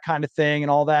deal, that kind of thing and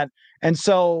all that. And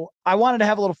so I wanted to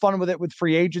have a little fun with it with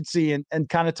free agency and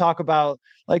kind of talk about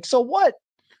like, so what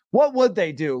would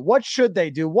they do? What should they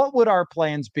do? What would our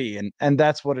plans be? And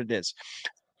that's what it is.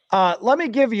 Let me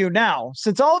give you now,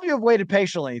 since all of you have waited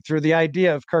patiently through the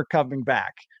idea of Kirk coming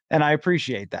back, and I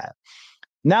appreciate that.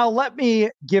 Now let me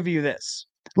give you this.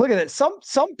 Look at it.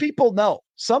 Some people know.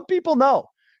 Some people know.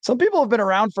 Some people have been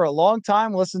around for a long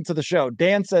time. Listen to the show.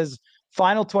 Dan says,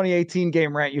 final 2018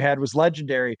 game rant you had was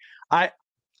legendary.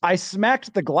 I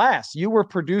smacked the glass. You were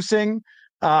producing.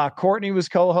 Courtney was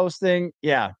co-hosting.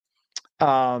 Yeah.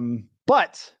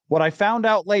 But what I found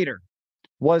out later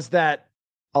was that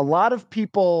a lot of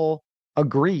people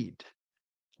agreed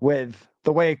with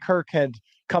the way Kirk had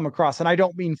come across. And I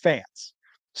don't mean fans.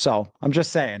 So I'm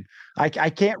just saying, I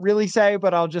can't really say,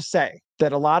 but I'll just say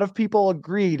that a lot of people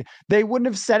agreed. They wouldn't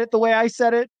have said it the way I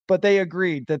said it, but they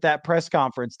agreed that press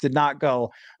conference did not go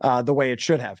the way it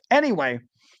should have. Anyway,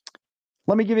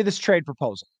 let me give you this trade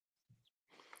proposal.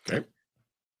 Okay.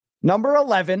 Number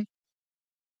 11,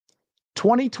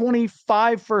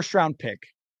 2025 first round pick,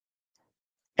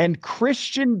 and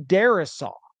Christian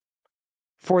Darrisaw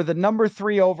for the number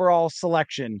 3 overall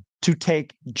selection to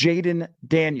take Jaden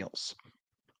Daniels.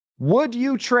 Would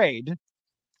you trade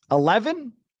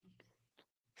 11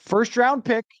 first round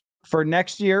pick for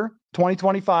next year,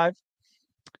 2025,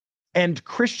 and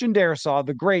Christian Darrisaw,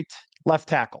 the great left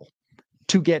tackle,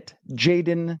 to get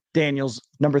Jaden Daniels,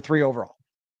 number 3 overall?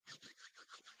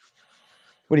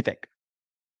 What do you think?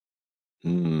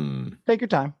 Take your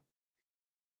time.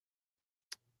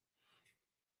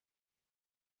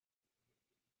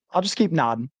 I'll just keep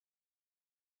nodding.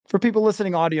 For people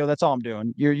listening audio, that's all I'm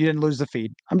doing. You didn't lose the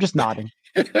feed. I'm just nodding.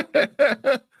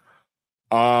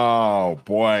 Oh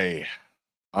boy.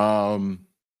 So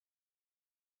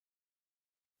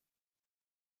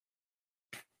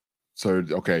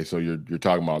you're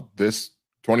talking about this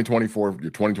 2024,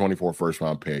 your 2024 first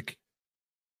round pick,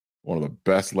 one of the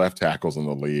best left tackles in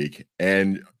the league,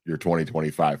 and your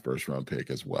 2025 first round pick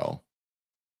as well.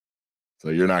 So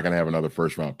you're not going to have another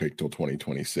first round pick till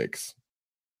 2026.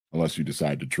 Unless you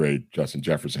decide to trade Justin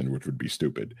Jefferson, which would be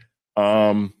stupid.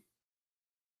 I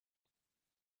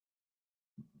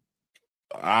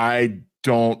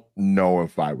don't know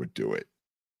if I would do it.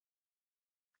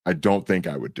 I don't think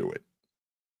I would do it.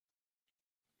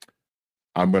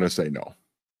 I'm going to say no.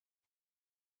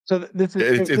 So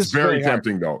it's very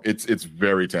tempting, though. It's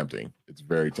very tempting. It's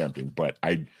very tempting. But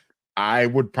I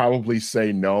would probably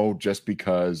say no, just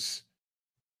because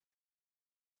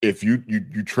if you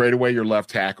trade away your left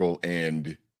tackle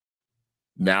and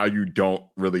now you don't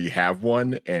really have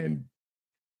one, and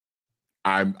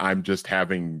I'm kind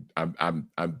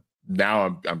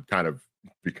of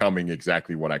becoming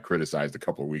exactly what I criticized a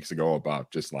couple of weeks ago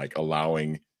about just like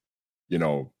allowing,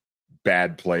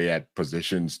 bad play at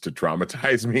positions to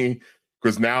traumatize me.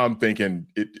 Because now I'm thinking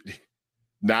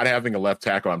not having a left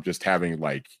tackle, I'm just having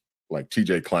like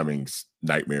TJ Clemmings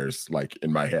nightmares like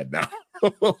in my head now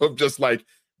of just like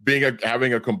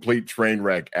having a complete train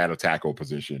wreck at a tackle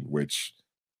position, which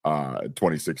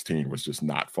 2016 was just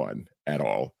not fun at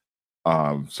all.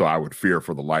 So I would fear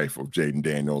for the life of Jaden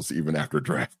Daniels even after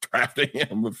drafting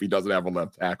him if he doesn't have a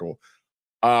left tackle.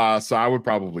 So I would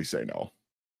probably say no.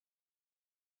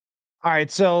 All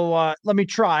right, so let me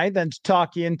try then to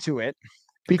talk you into it,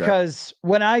 because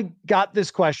when I got this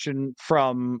question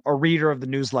from a reader of the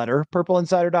newsletter,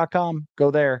 purpleinsider.com, go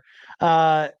there.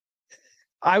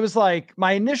 I was like,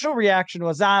 my initial reaction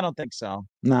was, I don't think so.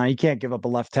 No, you can't give up a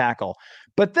left tackle.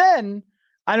 But then,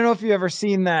 I don't know if you've ever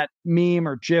seen that meme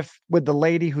or GIF with the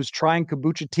lady who's trying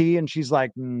kombucha tea, and she's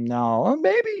like, no,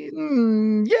 maybe,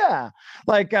 yeah.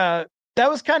 Like, that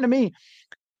was kind of me.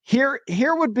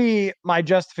 Here would be my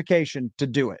justification to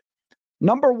do it.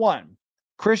 Number one,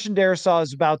 Christian Darrisaw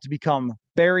is about to become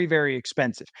very, very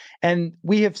expensive. And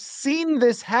we have seen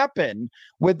this happen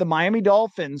with the Miami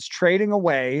Dolphins trading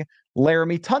away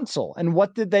Laramie Tunsil. And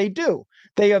what did they do?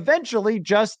 They eventually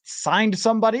just signed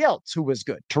somebody else who was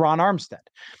good, Teron Armstead.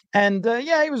 And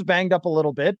he was banged up a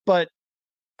little bit, but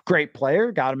great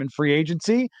player, got him in free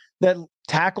agency. That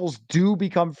tackles do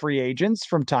become free agents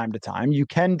from time to time. You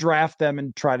can draft them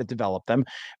and try to develop them,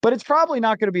 but it's probably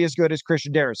not going to be as good as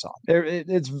Christian Darrisaw.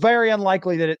 It's very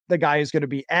unlikely that the guy is going to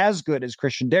be as good as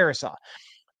Christian Darrisaw.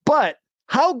 But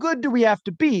how good do we have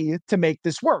to be to make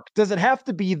this work? Does it have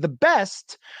to be the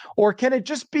best, or can it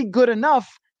just be good enough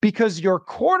because your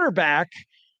quarterback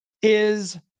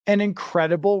is an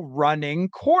incredible running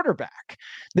quarterback.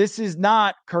 This is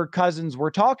not Kirk Cousins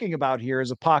we're talking about here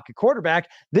as a pocket quarterback.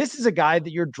 This is a guy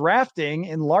that you're drafting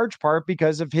in large part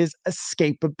because of his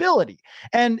escapability.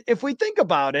 And if we think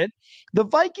about it, the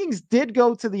Vikings did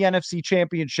go to the NFC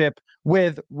Championship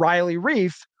with Riley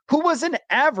Reiff, who was an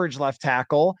average left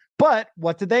tackle, but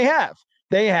what did they have?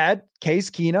 They had Case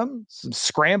Keenum, some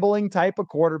scrambling type of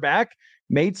quarterback,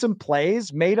 made some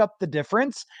plays, made up the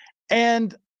difference.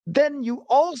 And then you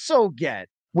also get,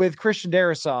 with Christian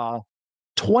Darrisaw,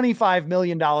 $25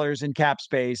 million in cap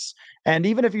space. And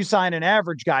even if you sign an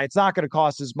average guy, it's not going to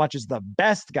cost as much as the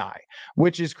best guy,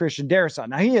 which is Christian Darrisaw.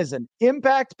 Now, he is an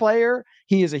impact player.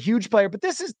 He is a huge player, but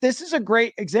this is a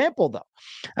great example,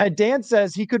 though. Dan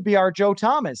says he could be our Joe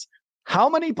Thomas. How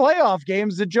many playoff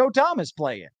games did Joe Thomas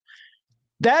play in?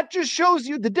 That just shows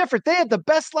you the difference. They had the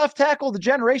best left tackle of the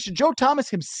generation. Joe Thomas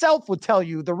himself would tell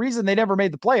you the reason they never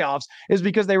made the playoffs is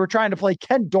because they were trying to play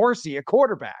Ken Dorsey, a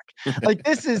quarterback. Like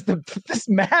this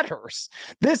matters.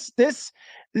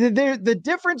 The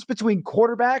difference between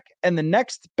quarterback and the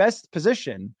next best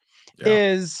position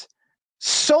is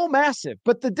so massive.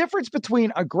 But the difference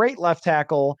between a great left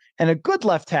tackle and a good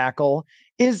left tackle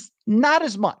is not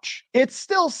as much. It's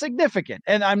still significant.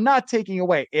 And I'm not taking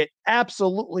away. It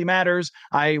absolutely matters.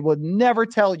 I would never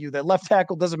tell you that left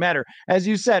tackle doesn't matter. As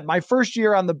you said, my first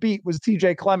year on the beat was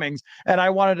TJ Clemmings, and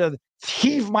I wanted to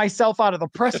heave myself out of the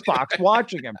press box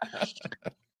watching him.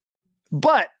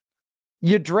 But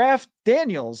you draft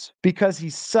Daniels because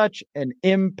he's such an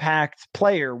impact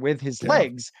player with his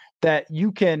legs that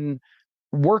you can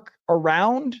work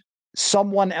around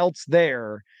someone else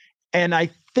there. And I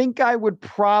think I would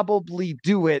probably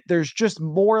do it. There's just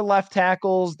more left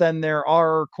tackles than there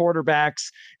are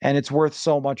quarterbacks, and it's worth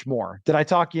so much more. Did I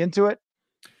talk you into it?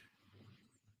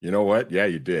 You know what? Yeah,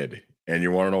 you did. And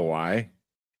you want to know why?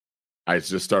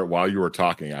 While you were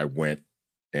talking, I went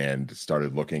and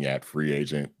started looking at free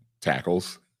agent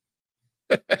tackles.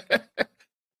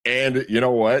 And you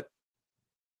know what?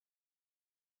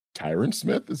 Tyron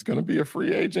Smith is going to be a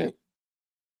free agent.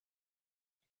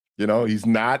 You know, he's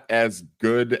not as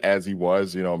good as he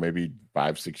was, maybe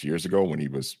 5-6 years ago when he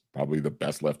was probably the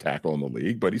best left tackle in the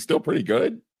league, but he's still pretty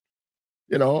good.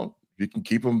 If you can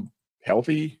keep him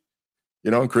healthy,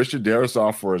 and Christian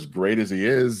Darrisaw, for as great as he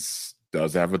is,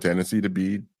 does have a tendency to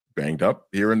be banged up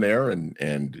here and there. And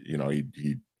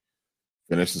he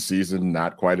finished the season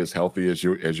not quite as healthy as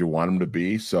you want him to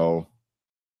be. So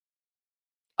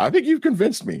I think you've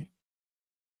convinced me.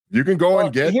 You can go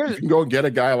and get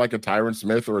a guy like a Tyron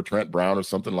Smith or a Trent Brown or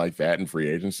something like that in free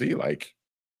agency. Like,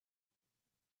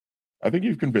 I think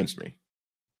you've convinced me.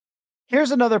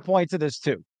 Here's another point to this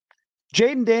too.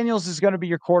 Jaden Daniels is going to be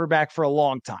your quarterback for a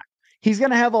long time. He's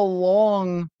going to have a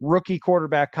long rookie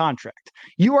quarterback contract.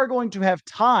 You are going to have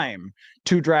time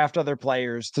to draft other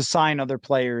players, to sign other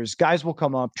players. Guys will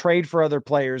come up, trade for other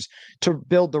players to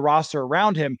build the roster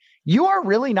around him. You are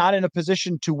really not in a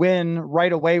position to win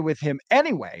right away with him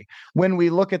anyway. When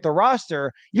we look at the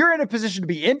roster, you're in a position to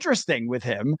be interesting with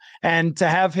him and to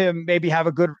have him maybe have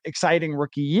a good, exciting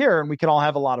rookie year, and we can all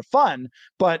have a lot of fun.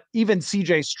 But even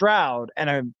CJ Stroud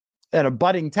and a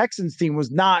budding Texans team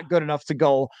was not good enough to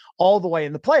go all the way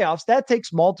in the playoffs. That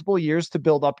takes multiple years to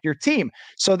build up your team.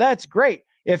 So that's great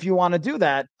if you want to do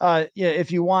that.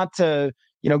 If you want to,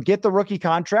 get the rookie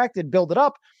contract and build it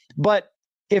up. But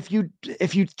if you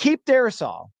keep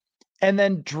Darrisaw and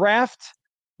then draft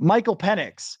Michael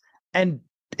Penix, and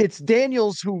it's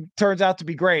Daniels who turns out to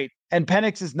be great and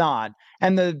Penix is not,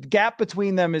 and the gap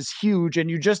between them is huge, and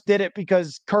you just did it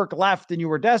because Kirk left and you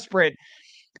were desperate,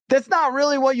 that's not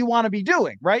really what you want to be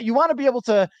doing, right? You want to be able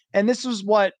to, and this is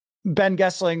what Ben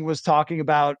Gessling was talking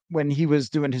about when he was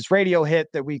doing his radio hit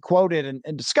that we quoted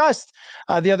and discussed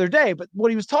the other day. But what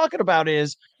he was talking about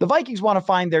is the Vikings want to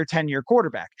find their 10-year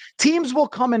quarterback. Teams will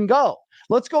come and go.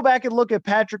 Let's go back and look at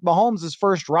Patrick Mahomes'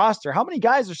 first roster. How many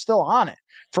guys are still on it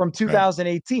from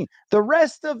 2018? Right. The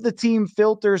rest of the team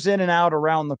filters in and out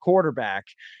around the quarterback.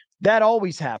 That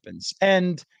always happens.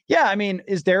 And yeah, I mean,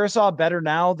 is Darrisaw better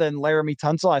now than Laramie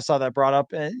Tunsil? I saw that brought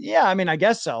up. Yeah, I mean, I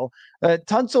guess so.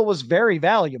 Tunsil was very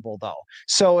valuable though.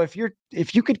 So if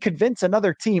you could convince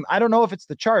another team, I don't know if it's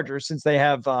the Chargers since they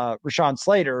have Rashawn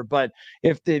Slater, but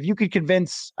if you could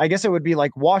convince, I guess it would be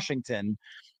like Washington.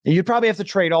 You'd probably have to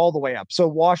trade all the way up. So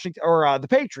Washington or the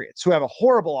Patriots, who have a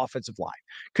horrible offensive line.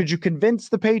 Could you convince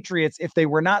the Patriots if they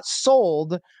were not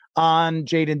sold on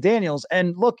Jaden Daniels?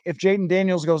 And look, if Jaden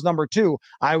Daniels goes number 2,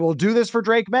 I will do this for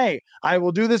Drake May. I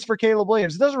will do this for Caleb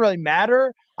Williams. It doesn't really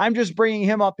matter. I'm just bringing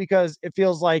him up because it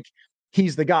feels like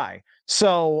he's the guy.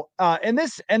 So, and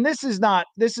this is not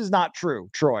true,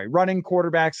 Troy. Running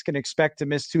quarterbacks can expect to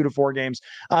miss 2 to 4 games.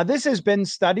 This has been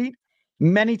studied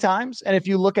many times. And if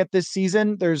you look at this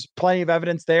season, there's plenty of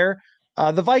evidence there.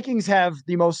 The Vikings have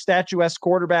the most statuesque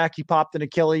quarterback. He popped an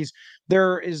Achilles.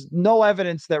 There is no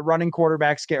evidence that running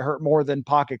quarterbacks get hurt more than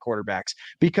pocket quarterbacks,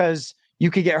 because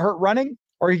you could get hurt running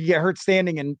or you could get hurt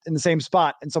standing in the same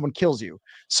spot and someone kills you.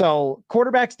 So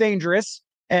quarterback's dangerous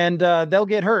and they'll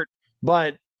get hurt.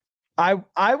 But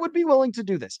I would be willing to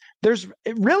do this. There's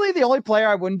really the only player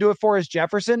I wouldn't do it for is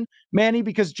Jefferson, Manny,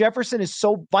 because Jefferson is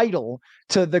so vital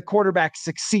to the quarterback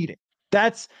succeeding.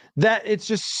 It's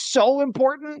just so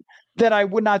important that I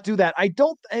would not do that.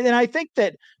 And I think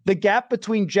that the gap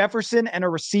between Jefferson and a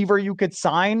receiver you could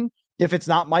sign, if it's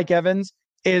not Mike Evans,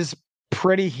 is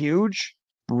pretty huge,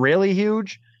 really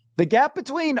huge. The gap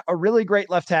between a really great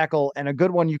left tackle and a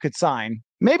good one you could sign,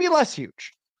 maybe less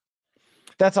huge.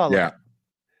 That's all. Yeah.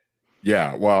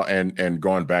 Yeah. Well, and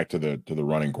going back to the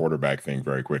running quarterback thing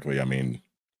very quickly. I mean,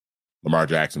 Lamar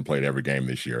Jackson played every game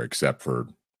this year except for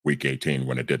week 18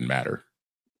 when it didn't matter.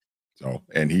 So,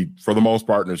 and he, for the most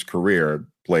part in his career,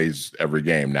 plays every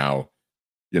game. Now,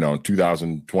 in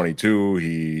 2022,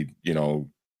 he,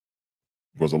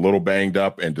 was a little banged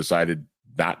up and decided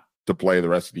not to play the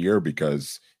rest of the year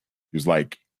because he was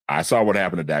like, I saw what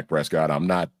happened to Dak Prescott. I'm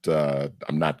not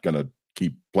going to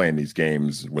keep playing these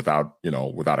games without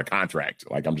a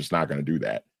contract. Like, I'm just not going to do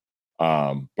that.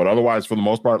 But otherwise, for the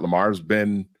most part, Lamar's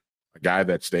been a guy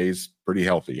that stays pretty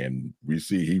healthy, and we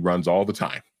see he runs all the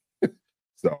time.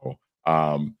 So,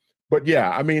 but yeah,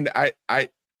 I mean, I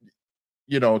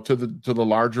to the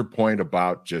larger point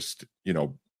about just,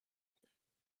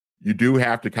 you do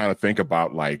have to kind of think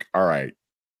about, like, all right,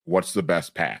 what's the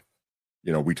best path?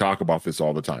 We talk about this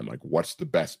all the time. Like, what's the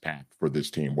best path for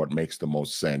this team? What makes the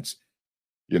most sense?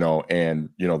 And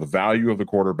the value of the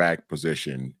quarterback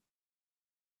position,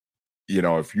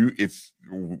 if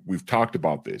we've talked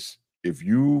about this, if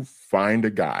you find a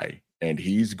guy and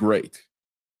he's great,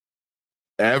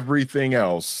 everything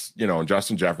else, and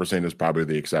Justin Jefferson is probably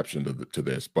the exception to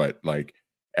this, but like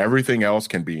everything else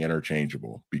can be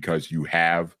interchangeable because you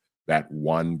have that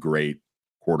one great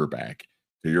quarterback.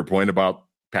 To your point about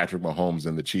Patrick Mahomes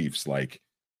and the Chiefs, like,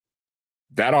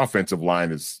 that offensive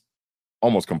line is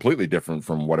almost completely different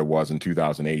from what it was in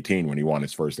 2018 when he won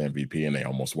his first MVP and they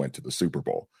almost went to the Super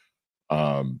Bowl.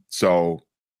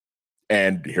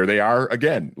 And here they are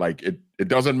again. Like, it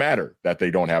doesn't matter that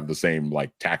they don't have the same,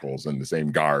 like, tackles and the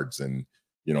same guards and,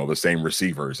 the same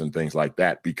receivers and things like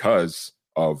that because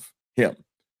of him.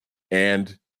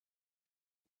 And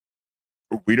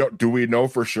do we know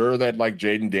for sure that, like,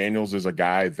 Jaden Daniels is a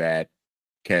guy that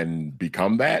can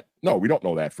become that? No, we don't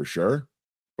know that for sure,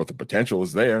 but the potential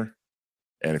is there.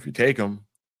 And if you take him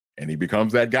and he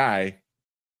becomes that guy,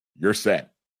 you're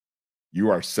set. You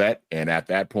are set. And at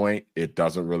that point, it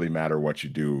doesn't really matter what you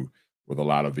do with a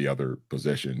lot of the other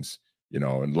positions,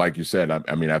 and like you said,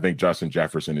 I mean, I think Justin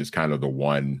Jefferson is kind of the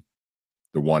one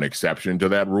exception to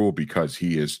that rule because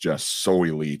he is just so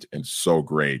elite and so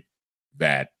great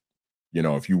that,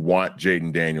 if you want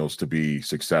Jaden Daniels to be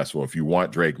successful, if you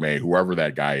want Drake May, whoever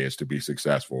that guy is, to be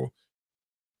successful,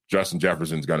 Justin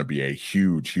Jefferson's going to be a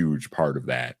huge, huge part of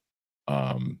that.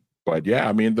 But yeah,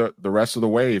 I mean, the rest of the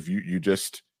way, if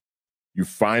you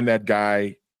find that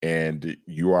guy and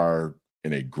you are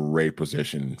in a great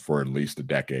position for at least a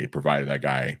decade, provided that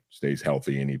guy stays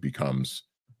healthy and he becomes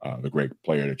the great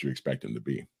player that you expect him to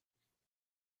be.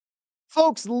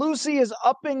 Folks, Lucy is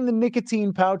upping the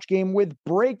nicotine pouch game with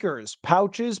Breakers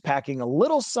pouches, packing a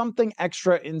little something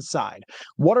extra inside.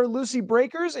 What are Lucy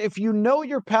Breakers? If you know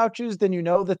your pouches, then you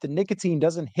know that the nicotine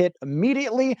doesn't hit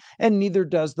immediately, and neither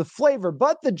does the flavor.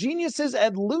 But the geniuses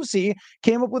at Lucy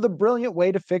came up with a brilliant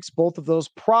way to fix both of those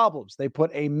problems. They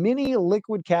put a mini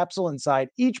liquid capsule inside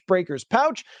each Breakers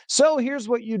pouch. So here's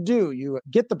what you do. You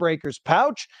get the Breakers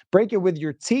pouch, break it with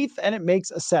your teeth, and it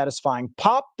makes a satisfying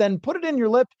pop. Then put it in your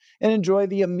lip and enjoy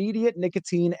the immediate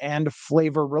nicotine and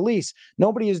flavor release.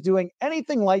 Nobody is doing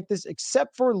anything like this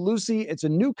except for Lucy. It's a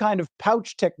new kind of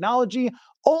pouch technology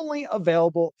only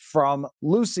available from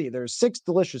Lucy. There's 6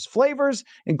 delicious flavors,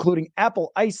 including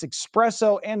apple ice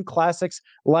espresso and classics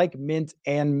like mint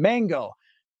and mango.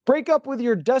 Break up with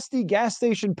your dusty gas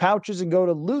station pouches and go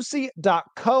to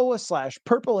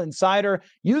lucy.co/Purple Insider.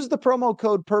 Use the promo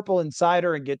code Purple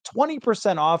Insider and get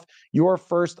 20% off your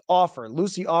first offer.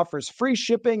 Lucy offers free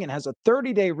shipping and has a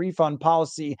 30-day refund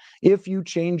policy if you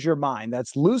change your mind.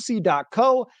 That's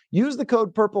lucy.co. Use the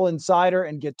code Purple Insider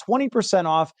and get 20%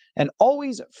 off and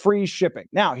always free shipping.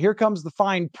 Now, here comes the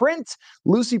fine print.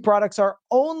 Lucy products are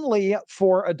only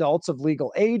for adults of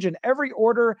legal age, and every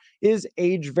order is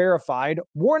age verified.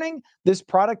 Warning, this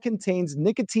product contains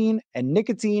nicotine, and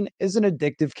nicotine is an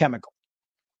addictive chemical.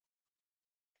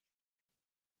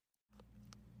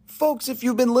 Folks, if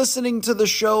you've been listening to the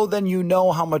show, then you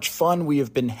know how much fun we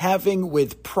have been having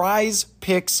with Prize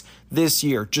Picks this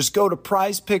year. Just go to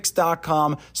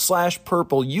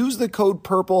prizepicks.com/purple. Use the code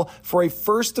purple for a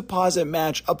first deposit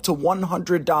match up to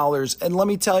 $100. And let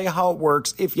me tell you how it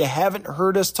works. If you haven't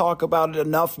heard us talk about it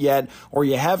enough yet, or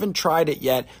you haven't tried it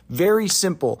yet, very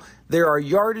simple. There are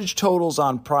yardage totals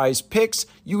on Prize Picks.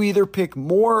 You either pick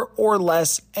more or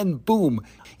less, and boom.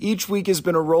 Each week has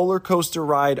been a roller coaster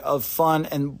ride of fun.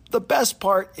 And the best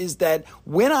part is that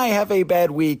when I have a bad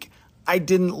week, I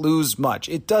didn't lose much.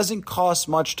 It doesn't cost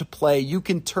much to play. You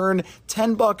can turn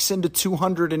 $10 into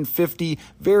 $250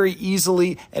 very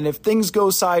easily. And if things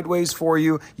go sideways for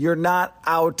you, you're not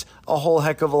out a whole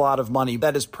heck of a lot of money.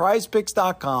 That is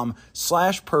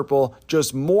prizepicks.com/purple.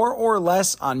 Just more or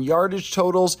less on yardage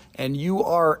totals, and you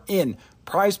are in.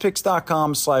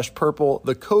 prizepicks.com/purple,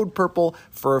 the code purple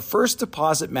for a first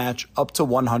deposit match up to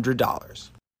 $100.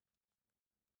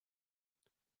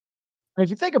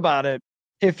 If you think about it,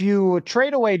 if you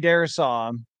trade away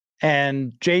Darisaw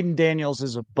and Jaden Daniels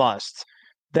is a bust,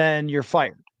 then you're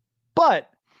fired. But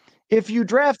if you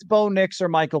draft Bo Nix or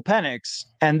Michael Penix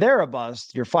and they're a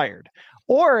bust, you're fired.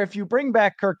 Or if you bring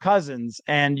back Kirk Cousins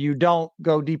and you don't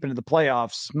go deep into the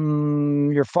playoffs,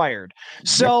 you're fired.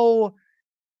 So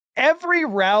every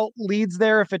route leads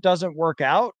there if it doesn't work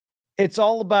out. It's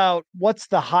all about what's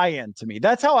the high end to me.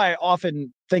 That's how I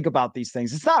often think about these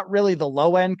things. It's not really the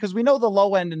low end, because we know the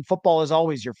low end in football is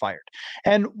always you're fired.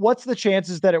 And what's the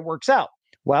chances that it works out?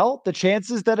 Well, the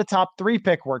chances that a top 3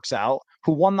 pick works out,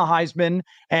 who won the Heisman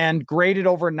and graded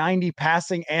over 90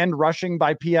 passing and rushing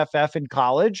by PFF in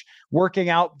college, working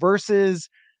out versus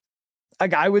a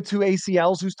guy with 2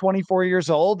 ACLs who's 24 years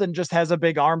old and just has a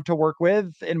big arm to work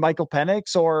with in Michael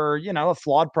Penix, or, a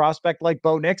flawed prospect like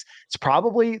Bo Nix. It's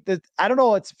probably that. I don't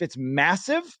know if it's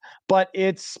massive, but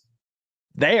it's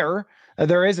there.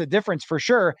 There is a difference for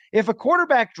sure. If a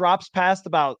quarterback drops past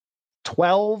about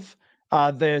 12,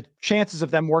 the chances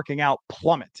of them working out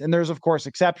plummet. And there's, of course,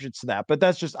 exceptions to that, but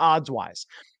that's just odds wise.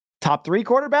 Top 3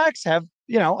 quarterbacks have,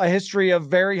 a history of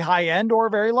very high end or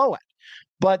very low end.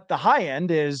 But the high end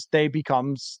is they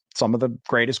become some of the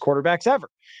greatest quarterbacks ever.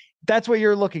 That's what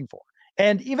you're looking for.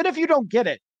 And even if you don't get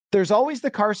it, there's always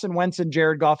the Carson Wentz and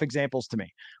Jared Goff examples to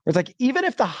me. Where it's like, even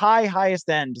if the highest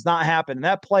end does not happen, and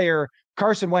that player,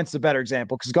 Carson Wentz is a better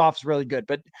example because Goff's really good,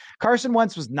 but Carson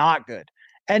Wentz was not good.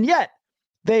 And yet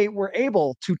they were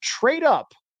able to trade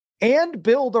up and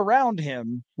build around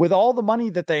him with all the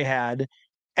money that they had,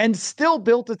 and still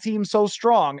built a team so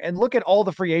strong. And look at all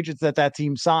the free agents that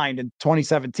team signed in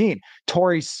 2017.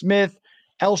 Torrey Smith,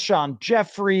 Elshon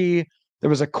Jeffrey. There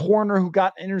was a corner who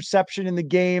got an interception in the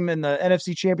game in the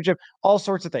NFC Championship, all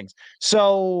sorts of things.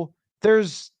 So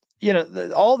there's,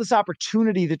 all this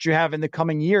opportunity that you have in the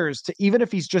coming years to, even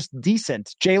if he's just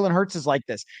decent, Jalen Hurts is like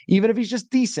this. Even if he's just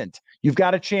decent, you've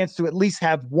got a chance to at least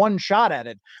have one shot at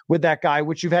it with that guy,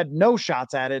 which you've had no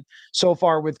shots at it so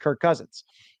far with Kirk Cousins.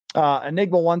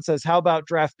 Enigma 1 says, how about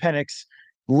draft Penix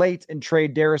late and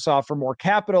trade Darisaw for more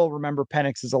capital? Remember,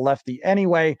 Penix is a lefty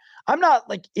anyway. I'm not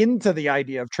into the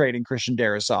idea of trading Christian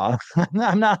Darisaw.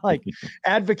 I'm not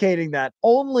advocating that,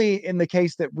 only in the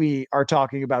case that we are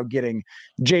talking about getting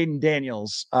Jaden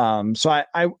Daniels. So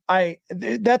I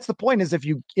that's the point, is if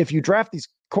you draft these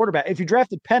quarterbacks, if you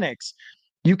drafted Penix,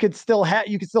 you could still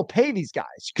pay these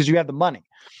guys because you have the money.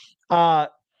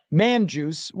 Man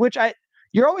Juice, which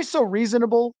you're always so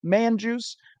reasonable, Man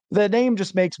Juice. The name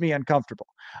just makes me uncomfortable.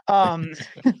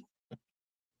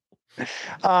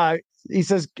 He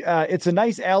says, it's a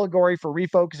nice allegory for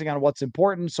refocusing on what's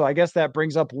important. So I guess that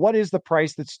brings up, what is the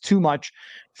price that's too much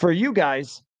for you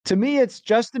guys? To me, it's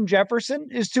Justin Jefferson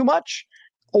is too much,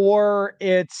 or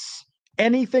it's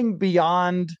anything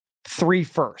beyond 3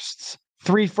 firsts.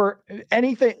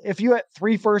 Anything. If you had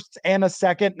 3 firsts and a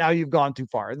second, now you've gone too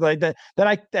far. Like that, then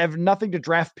I have nothing to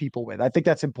draft people with. I think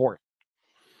that's important.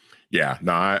 Yeah,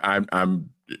 no, I'm.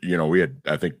 We had.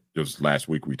 I think it was last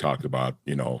week we talked about.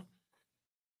 You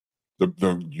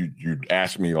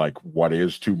asked me what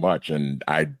is too much, and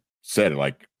I said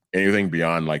anything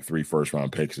beyond like 3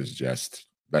 first-round picks is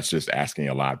that's just asking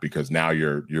a lot, because now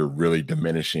you're really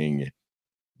diminishing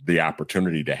the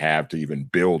opportunity to have to even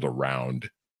build around,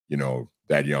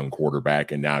 that young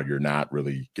quarterback. And now you're not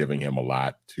really giving him a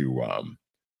lot to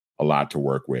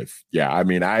work with. Yeah. I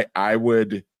mean, I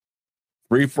would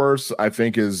 3 firsts, I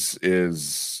think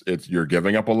you're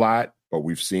giving up a lot, but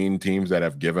we've seen teams that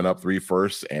have given up 3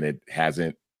 firsts and it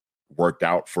hasn't worked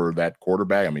out for that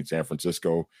quarterback. I mean, San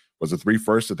Francisco was a 3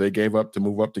 firsts that they gave up to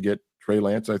move up to get Trey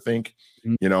Lance, I think.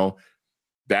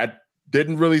 That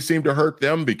didn't really seem to hurt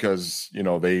them because,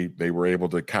 they were able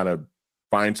to kind of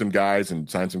find some guys and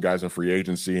sign some guys in free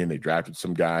agency, and they drafted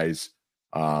some guys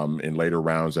in later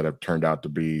rounds that have turned out to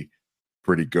be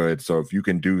pretty good. So if you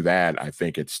can do that, I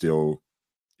think it's still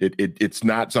it's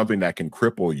not something that can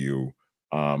cripple you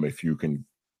if you can,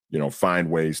 find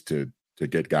ways to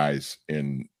get guys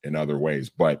in other ways.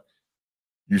 But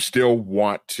you still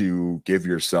want to give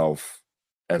yourself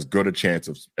as good a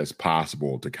chance as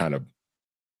possible to kind of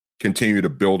continue to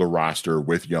build a roster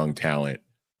with young talent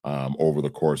over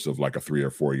the course of like a 3 or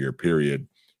 4 year period,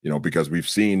 because we've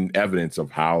seen evidence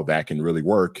of how that can really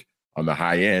work on the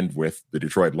high end with the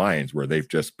Detroit Lions, where they've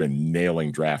just been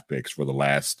nailing draft picks for the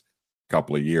last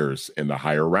couple of years in the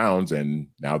higher rounds. And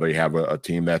now they have a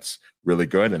team that's really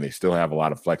good, and they still have a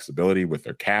lot of flexibility with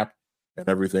their cap and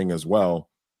everything as well.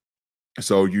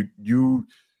 So you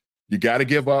got to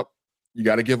give up. You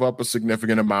got to give up a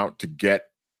significant amount to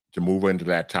move into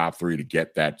that top 3 to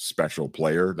get that special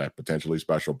player, that potentially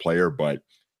special player. But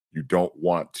you don't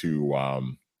want to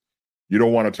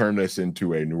turn this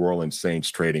into a New Orleans Saints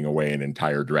trading away an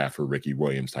entire draft for Ricky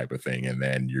Williams type of thing, and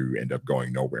then you end up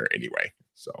going nowhere anyway.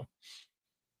 So,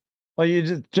 well,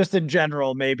 you just in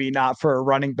general, maybe not for a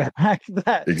running back.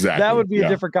 That would be a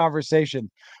different conversation.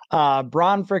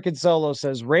 Bron frickin' Solo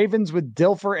says Ravens with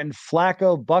Dilfer and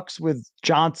Flacco, Bucks with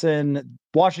Johnson,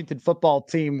 Washington football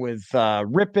team with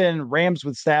Rippon, Rams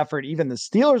with Stafford, even the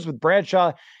Steelers with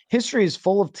Bradshaw. History is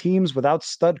full of teams without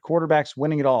stud quarterbacks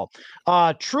winning it all.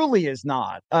 Truly is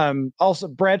not. Also,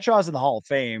 Bradshaw's in the Hall of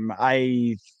Fame.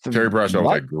 Terry Bradshaw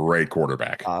was a great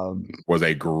quarterback.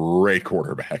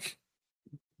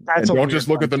 And don't just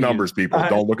look at the numbers, people.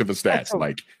 Don't look at the stats.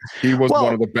 Like, he was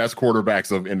one of the best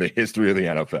quarterbacks in the history of the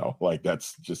NFL. Like,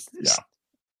 that's just, yeah.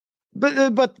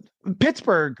 But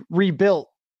Pittsburgh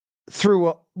rebuilt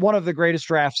through one of the greatest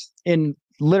drafts in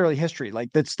literally history.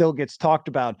 Like, that still gets talked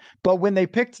about. But when they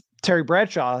picked Terry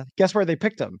Bradshaw, guess where they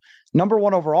picked him? Number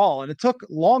 1 overall. And it took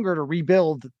longer to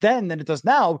rebuild then than it does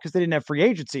now because they didn't have free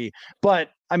agency.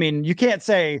 But I mean, you can't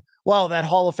say, well, that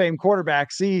Hall of Fame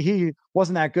quarterback, see, he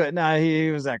wasn't that good. No,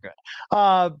 he was that good.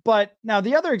 But now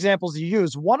the other examples you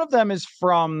use, one of them is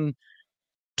from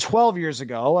 12 years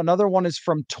ago. Another one is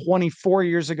from 24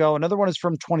 years ago. Another one is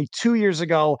from 22 years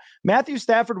ago. Matthew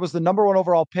Stafford was the number 1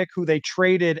 overall pick who they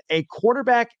traded a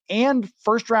quarterback and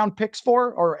first-round picks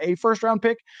for, or a first-round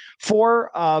pick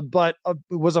for, but it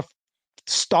was a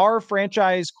star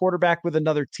franchise quarterback with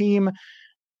another team.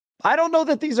 I don't know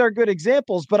that these are good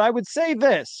examples, but I would say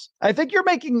this. I think you're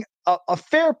making a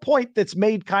fair point that's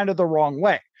made kind of the wrong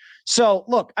way. So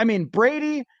look, I mean,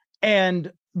 Brady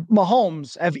and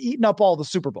Mahomes have eaten up all the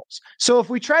Super Bowls. So if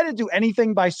we try to do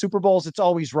anything by Super Bowls, it's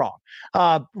always wrong.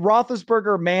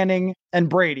 Roethlisberger, Manning, and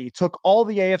Brady took all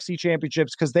the AFC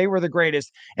championships because they were the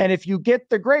greatest. And if you get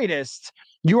the greatest,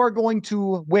 you are going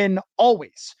to win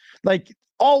always. Like,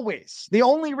 always. The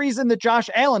only reason that Josh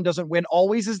Allen doesn't win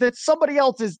always is that somebody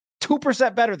else is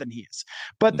 2% better than he is.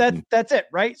 But that's it,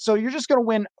 right? So you're just going to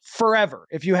win forever.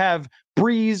 If you have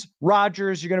Breeze,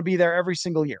 Rodgers, you're going to be there every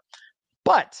single year.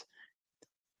 But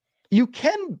you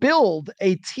can build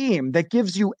a team that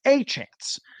gives you a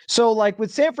chance. So like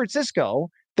with San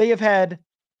Francisco, they have had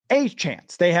a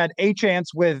chance. They had a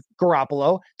chance with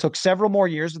Garoppolo. Took several more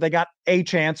years, but they got a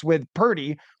chance with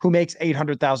Purdy, who makes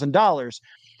 $800,000.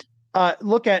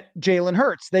 Look at Jalen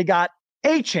Hurts. They got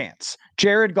a chance.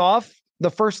 Jared Goff, the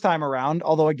first time around,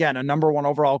 although again, a number 1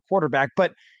 overall quarterback,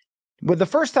 but with the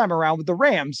first time around with the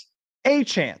Rams, a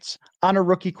chance on a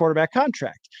rookie quarterback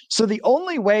contract. So the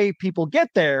only way people get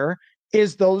there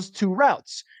is those 2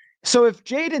 routes. So if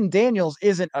Jaden Daniels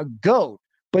isn't a GOAT,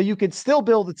 but you could still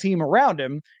build a team around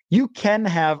him, you can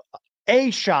have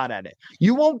a shot at it.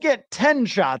 You won't get 10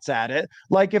 shots at it,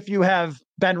 like if you have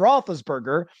Ben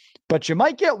Roethlisberger, but you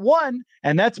might get 1,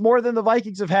 and that's more than the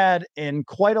Vikings have had in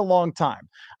quite a long time.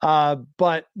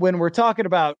 But when we're talking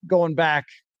about going back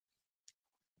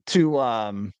to,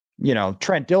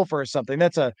 Trent Dilfer or something,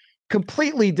 that's a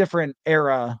completely different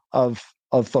era of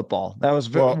football. That was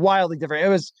wildly different.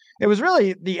 It was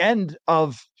really the end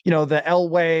of the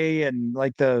Elway and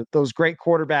like those great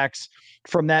quarterbacks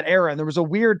from that era. And there was a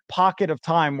weird pocket of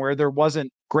time where there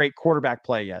wasn't great quarterback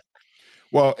play yet.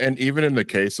 Well, and even in the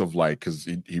case of because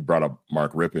he brought up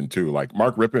Mark Rippon too. Like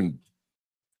Mark Rippon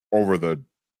over the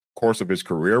course of his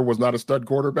career was not a stud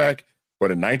quarterback, but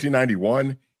in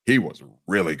 1991, he was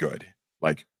really good.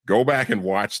 Like go back and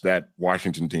watch that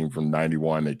Washington team from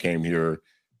 91. They came here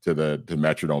to the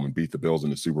Metrodome and beat the Bills in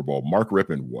the Super Bowl. Mark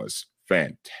Rippon was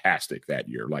fantastic that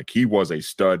year. Like he was a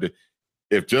stud.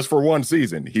 If just for one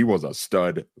season, he was a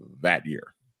stud that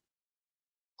year.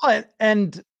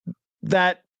 And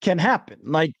that can happen.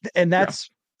 And that's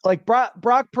like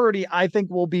Brock Purdy, I think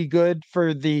will be good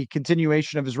for the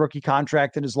continuation of his rookie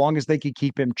contract. And as long as they can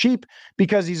keep him cheap,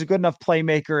 because he's a good enough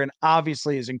playmaker and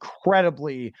obviously is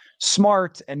incredibly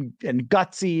smart and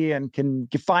gutsy and can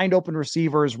find open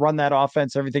receivers, run that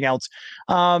offense, everything else.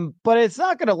 But it's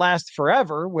not going to last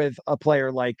forever with a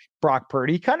player like Brock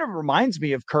Purdy. Kind of reminds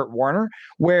me of Kurt Warner,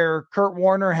 where Kurt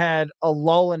Warner had a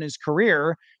lull in his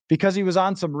career because he was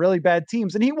on some really bad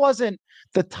teams. And he wasn't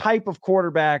the type of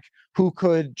quarterback who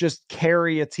could just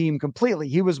carry a team completely.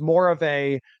 He was more of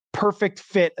a perfect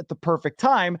fit at the perfect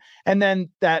time. And then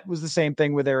that was the same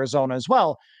thing with Arizona as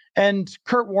well. And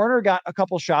Kurt Warner got a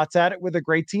couple shots at it with a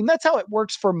great team. That's how it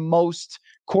works for most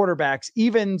quarterbacks,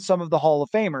 even some of the Hall of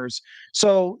Famers.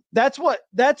 So that's what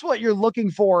you're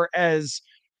looking for as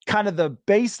kind of the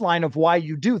baseline of why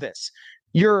you do this.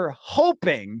 You're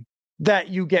hoping that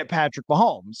you get Patrick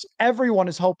Mahomes. Everyone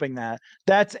is hoping that.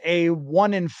 That's a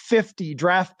 1 in 50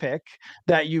 draft pick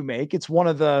that you make. It's one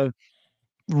of the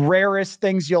rarest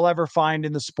things you'll ever find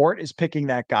in the sport is picking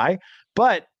that guy.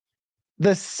 But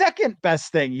the second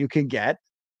best thing you can get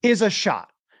is a shot.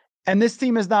 And this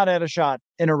team has not had a shot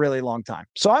in a really long time.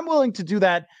 So I'm willing to do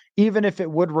that, even if it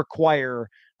would require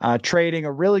trading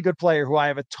a really good player who I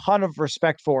have a ton of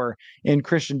respect for in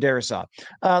Christian Darrisaw.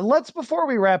 Before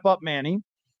we wrap up, Manny,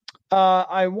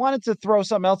 I wanted to throw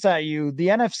something else at you. The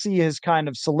NFC has kind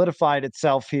of solidified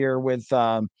itself here with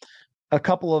a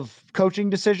couple of coaching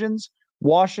decisions.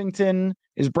 Washington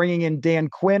is bringing in Dan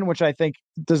Quinn, which I think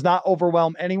does not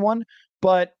overwhelm anyone,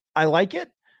 but I like it.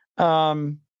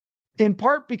 In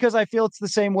part because I feel it's the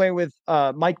same way with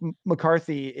Mike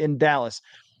McCarthy in Dallas.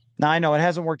 Now, I know it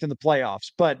hasn't worked in the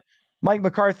playoffs, but Mike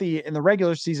McCarthy in the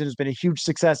regular season has been a huge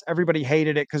success. Everybody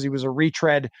hated it because he was a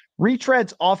retread.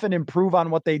 Retreads often improve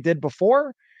on what they did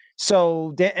before.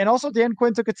 So, and also Dan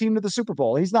Quinn took a team to the Super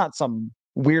Bowl. He's not some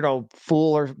weirdo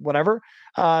fool or whatever.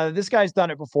 This guy's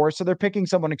done it before, so they're picking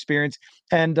someone experienced.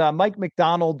 And Mike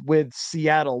McDonald with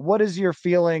Seattle. What is your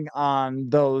feeling on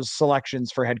those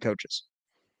selections for head coaches?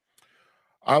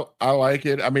 I like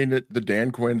it. I mean, the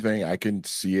Dan Quinn thing, I can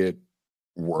see it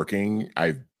working.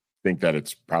 I think that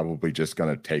it's probably just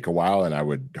going to take a while, and I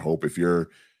would hope if you're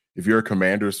a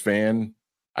Commanders fan,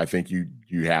 I think you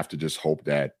have to just hope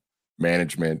that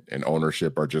management and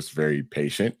ownership are just very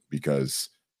patient, because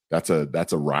that's a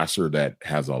roster that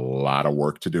has a lot of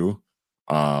work to do.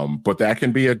 But that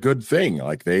can be a good thing.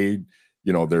 Like they're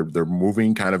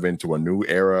moving kind of into a new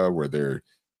era where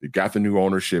they've got the new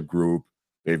ownership group.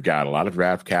 They've got a lot of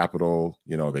draft capital.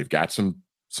 They've got some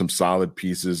solid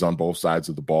pieces on both sides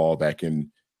of the ball that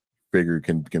can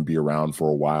be around for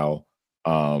a while.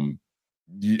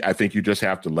 I think you just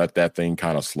have to let that thing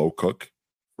kind of slow cook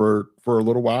for a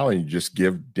little while, and you just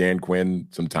give Dan Quinn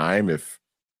some time. If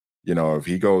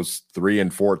he goes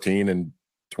 3-14 in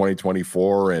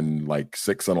 2024 and like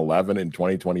 6-11 in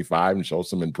 2025 and shows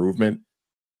some improvement,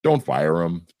 don't fire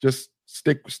him. Just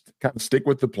stick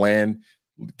with the plan.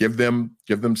 Give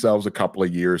themselves a couple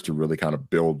of years to really kind of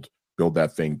build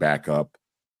that thing back up.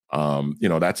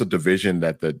 That's a division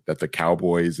that the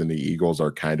Cowboys and the Eagles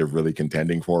are kind of really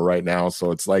contending for right now.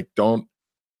 So it's like, don't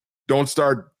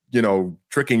start,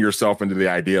 tricking yourself into the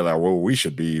idea that, well, we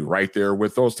should be right there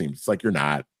with those teams. It's like, you're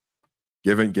not.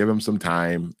 Give him some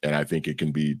time, and I think it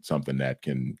can be something that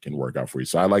can work out for you.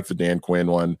 So I like the Dan Quinn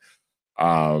one.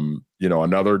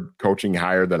 Another coaching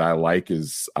hire that I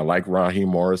like Raheem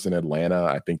Morris in Atlanta.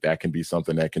 I think that can be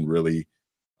something that can really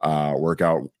work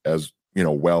out as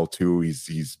well too.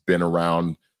 He's been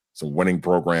around some winning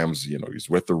programs. He's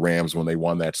with the Rams when they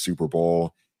won that Super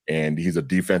Bowl, and he's a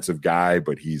defensive guy,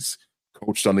 but he's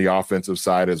coached on the offensive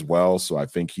side as well. So I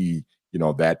think he,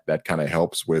 that kind of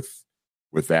helps with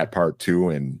that part too.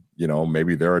 And,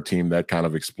 maybe they're a team that kind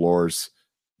of explores,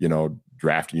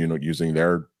 drafting, using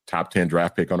their top 10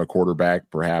 draft pick on a quarterback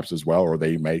perhaps as well, or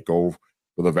they might go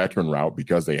for the veteran route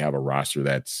because they have a roster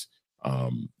that's,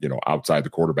 outside the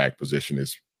quarterback position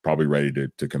is probably ready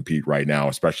to compete right now,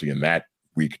 especially in that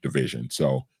weak division.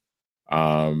 So,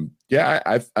 I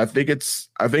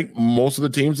think most of the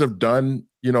teams have done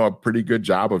a pretty good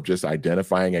job of just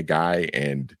identifying a guy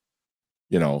and,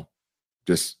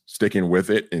 just sticking with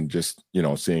it and just,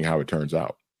 seeing how it turns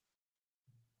out.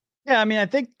 Yeah, I mean, I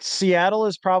think Seattle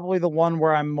is probably the one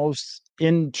where I'm most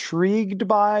intrigued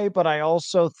by, but I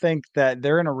also think that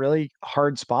they're in a really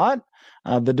hard spot.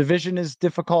 The division is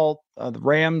difficult. The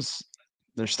Rams,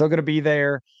 they're still going to be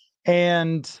there,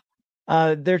 and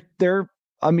they're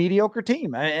a mediocre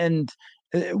team. And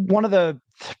one of the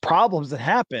problems that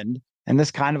happened, and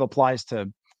this kind of applies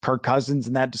to Kirk Cousins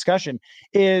in that discussion,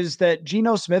 is that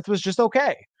Geno Smith was just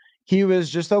okay. He was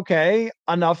just okay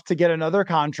enough to get another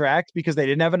contract because they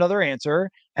didn't have another answer.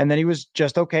 And then he was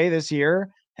just okay this year,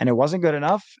 and it wasn't good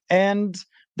enough. And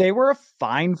they were a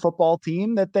fine football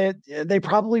team that they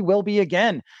probably will be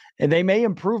again. And they may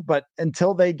improve, but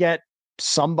until they get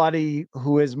somebody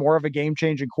who is more of a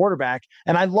game-changing quarterback.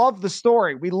 And I love the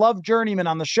story. We love journeyman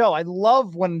on the show. I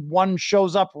love when one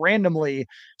shows up randomly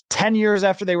 10 years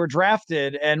after they were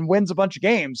drafted and wins a bunch of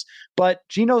games. But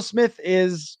Geno Smith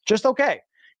is just okay.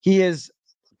 He is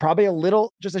probably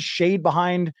just a shade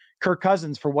behind Kirk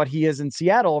Cousins for what he is in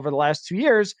Seattle over the last 2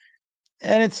 years.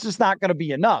 And it's just not going to be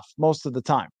enough most of the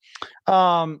time.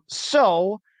 I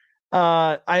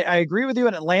agree with you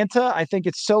in Atlanta. I think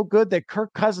it's so good that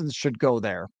Kirk Cousins should go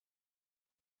there.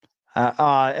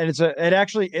 And it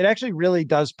actually really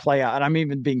does play out. And I'm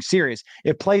even being serious.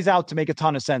 It plays out to make a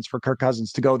ton of sense for Kirk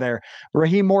Cousins to go there.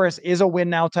 Raheem Morris is a win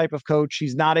now type of coach.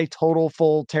 He's not a total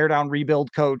full tear down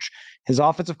rebuild coach. His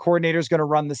offensive coordinator is going to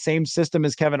run the same system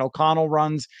as Kevin O'Connell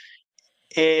runs.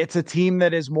 It's a team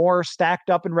that is more stacked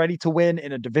up and ready to win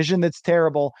in a division that's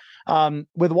terrible.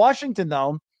 With Washington,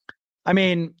 though, I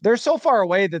mean, they're so far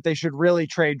away that they should really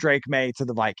trade Drake May to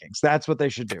the Vikings. That's what they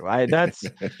should do.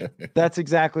 That's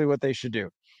exactly what they should do.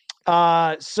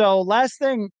 So last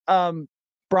thing,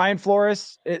 Brian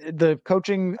Flores, the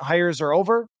coaching hires are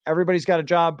over. Everybody's got a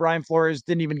job. Brian Flores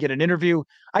didn't even get an interview.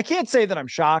 I can't say that I'm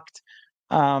shocked,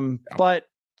 but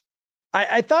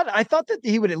I thought that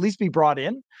he would at least be brought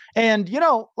in. And,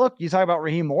 look, you talk about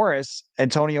Raheem Morris,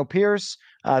 Antonio Pierce.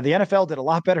 The NFL did a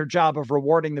lot better job of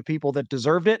rewarding the people that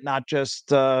deserved it, not just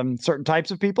certain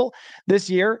types of people this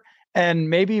year. And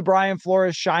maybe Brian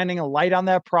Flores shining a light on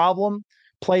that problem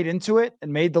played into it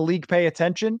and made the league pay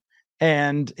attention.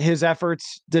 And his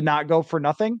efforts did not go for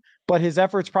nothing, but his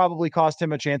efforts probably cost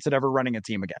him a chance at ever running a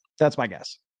team again. That's my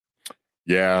guess.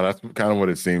 Yeah, that's kind of what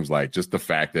it seems like. Just the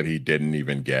fact that he didn't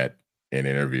even get an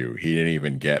interview. He didn't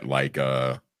even get like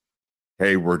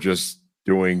hey, we're just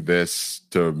doing this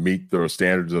to meet the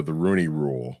standards of the Rooney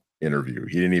Rule interview.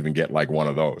 He didn't even get like one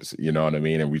of those, you know what I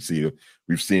mean? And we've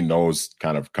seen those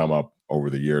kind of come up over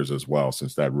the years as well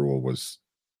since that rule was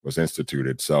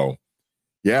instituted. So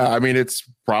yeah, I mean, it's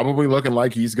probably looking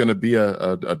like he's going to be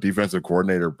a defensive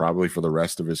coordinator probably for the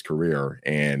rest of his career.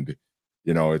 And,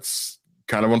 it's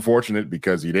kind of unfortunate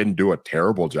because he didn't do a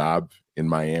terrible job in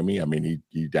Miami. I mean,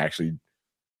 he actually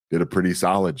did a pretty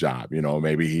solid job.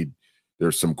 Maybe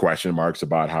there's some question marks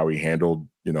about how he handled,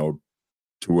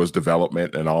 Tua's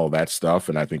development and all of that stuff.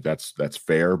 And I think that's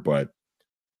fair. But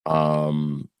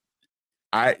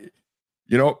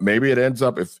maybe it ends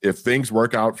up if things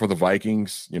work out for the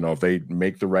Vikings, if they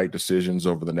make the right decisions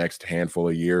over the next handful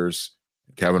of years,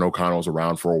 Kevin O'Connell's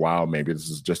around for a while, maybe this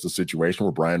is just a situation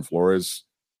where Brian Flores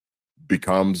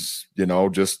becomes,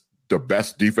 just the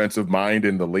best defensive mind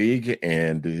in the league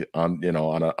and on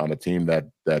a team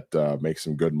that makes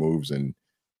some good moves and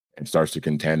starts to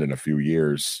contend in a few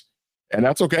years. And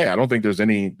that's okay. I don't think there's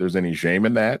any shame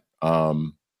in that.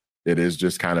 It is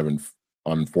just kind of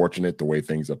unfortunate the way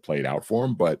things have played out for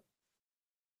him. But,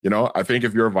 I think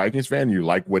if you're a Vikings fan, you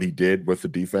like what he did with the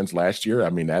defense last year. I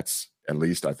mean, that's at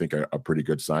least, I think, a pretty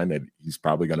good sign that he's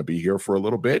probably going to be here for a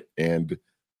little bit. And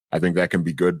I think that can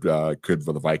be good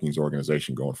for the Vikings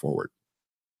organization going forward.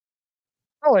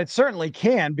 Oh, it certainly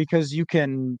can, because you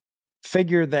can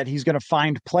figure that he's going to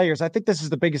find players. I think this is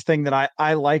the biggest thing that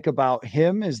I like about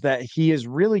him is that he is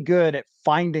really good at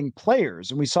finding players.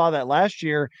 And we saw that last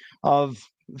year of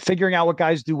figuring out what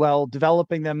guys do well,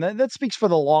 developing them. That speaks for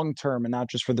the long term and not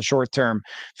just for the short term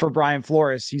for Brian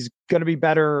Flores. He's going to be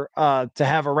better to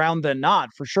have around than not,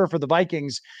 for sure, for the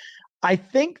Vikings. I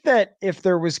think that if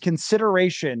there was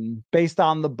consideration based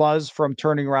on the buzz from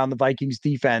turning around the Vikings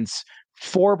defense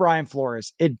for Brian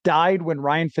Flores, it died when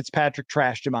Ryan Fitzpatrick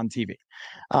trashed him on TV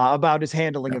about his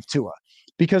handling of Tua.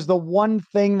 Because the one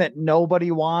thing that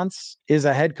nobody wants is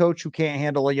a head coach who can't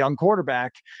handle a young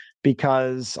quarterback,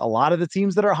 because a lot of the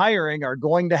teams that are hiring are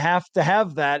going to have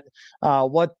that.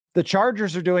 What the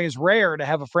Chargers are doing is rare, to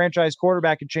have a franchise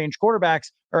quarterback and change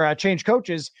quarterbacks or change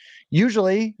coaches.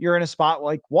 Usually you're in a spot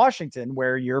like Washington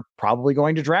where you're probably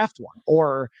going to draft one,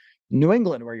 or New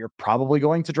England, where you're probably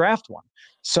going to draft one.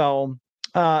 So,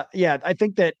 I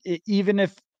think that even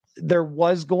if there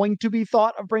was going to be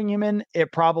thought of bringing him in,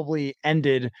 it probably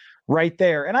ended right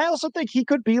there. And I also think he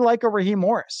could be like a Raheem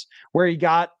Morris, where he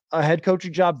got a head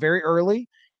coaching job very early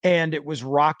and it was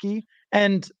rocky.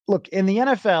 And look, in the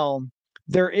NFL,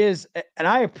 there is, and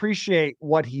I appreciate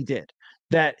what he did,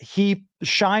 that he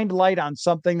shined light on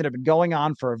something that had been going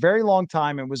on for a very long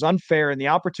time and was unfair, and the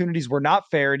opportunities were not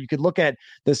fair. And you could look at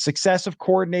the success of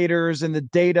coordinators and the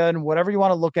data and whatever you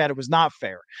want to look at, it was not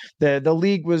fair. The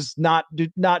league was not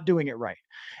doing it right,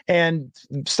 and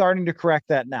starting to correct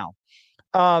that now.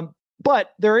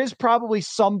 But there is probably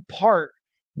some part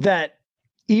that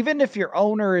even if your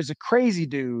owner is a crazy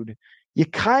dude, you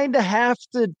kind of have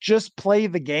to just play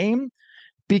the game,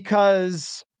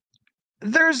 because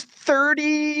there's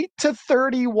 30 to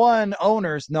 31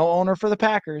 owners, no owner for the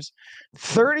Packers,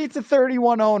 30 to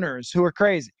 31 owners who are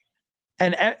crazy.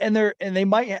 And they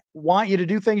might want you to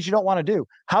do things you don't want to do.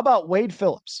 How about Wade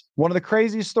Phillips? One of the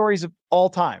craziest stories of all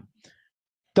time.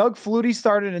 Doug Flutie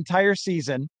started an entire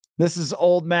season. This is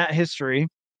old Matt history.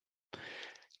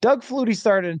 Doug Flutie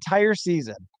started an entire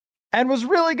season and was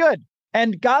really good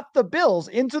and got the Bills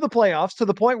into the playoffs to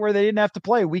the point where they didn't have to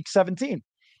play week 17.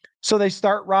 So they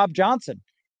start Rob Johnson.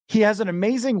 He has an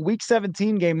amazing week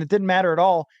 17 game that didn't matter at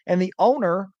all. And the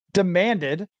owner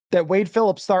demanded that Wade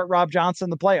Phillips start Rob Johnson in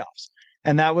the playoffs.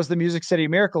 And that was the Music City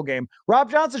Miracle game.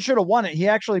 Rob Johnson should have won it. He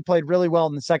actually played really well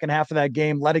in the second half of that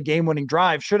game, led a game-winning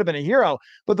drive, should have been a hero.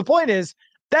 But the point is,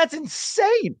 that's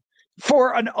insane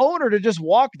for an owner to just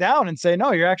walk down and say,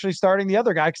 no, you're actually starting the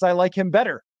other guy because I like him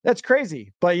better. That's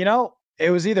crazy. But,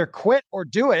 it was either quit or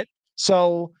do it.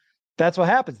 So that's what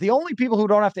happens. The only people who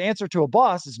don't have to answer to a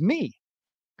boss is me,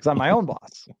 because I'm my own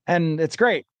boss, and it's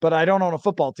great, but I don't own a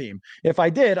football team. If I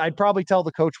did, I'd probably tell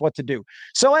the coach what to do.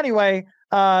 So anyway,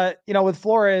 with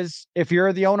Flores, if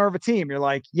you're the owner of a team, you're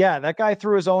like, yeah, that guy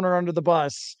threw his owner under the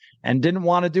bus and didn't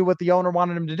want to do what the owner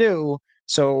wanted him to do.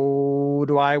 So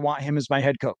do I want him as my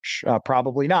head coach?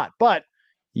 Probably not, but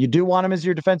you do want him as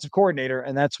your defensive coordinator,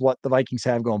 and that's what the Vikings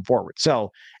have going forward.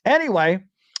 So anyway,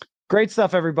 great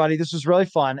stuff, everybody. This was really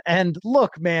fun. And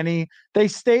look, Manny, they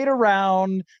stayed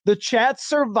around. The chat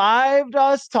survived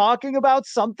us talking about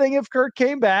something if Kirk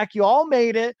came back. You all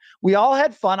made it. We all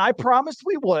had fun. I promised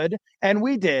we would, and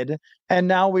we did. And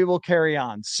now we will carry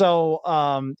on. So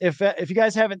if you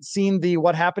guys haven't seen the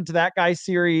What Happened to That Guy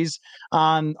series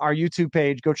on our YouTube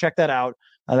page, go check that out.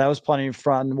 That was plenty of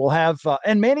fun. We'll have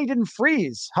and Manny didn't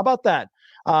freeze. How about that?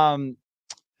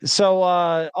 So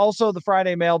also the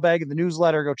Friday mailbag and the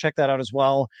newsletter, go check that out as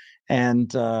well. And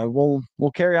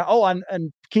we'll carry on. Oh,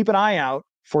 and keep an eye out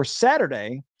for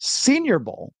Saturday, Senior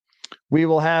Bowl. We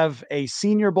will have a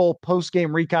Senior Bowl post-game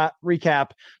recap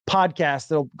podcast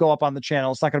that'll go up on the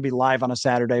channel. It's not going to be live on a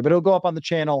Saturday, but it'll go up on the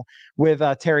channel with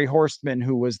Terry Horstman,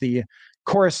 who was the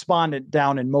correspondent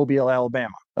down in Mobile,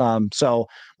 Alabama. So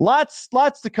lots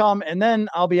to come. And then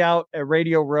I'll be out at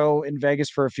Radio Row in Vegas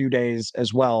for a few days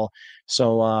as well.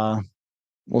 So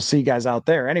we'll see you guys out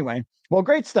there. Anyway, well,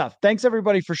 great stuff. Thanks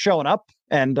everybody for showing up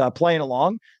and playing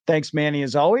along. Thanks, Manny,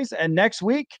 as always. And next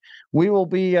week we will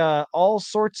be all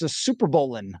sorts of Super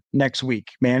Bowling next week.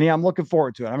 Manny, I'm looking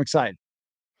forward to it. I'm excited.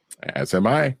 As am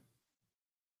I.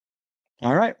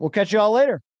 All right. We'll catch you all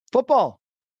later. Football.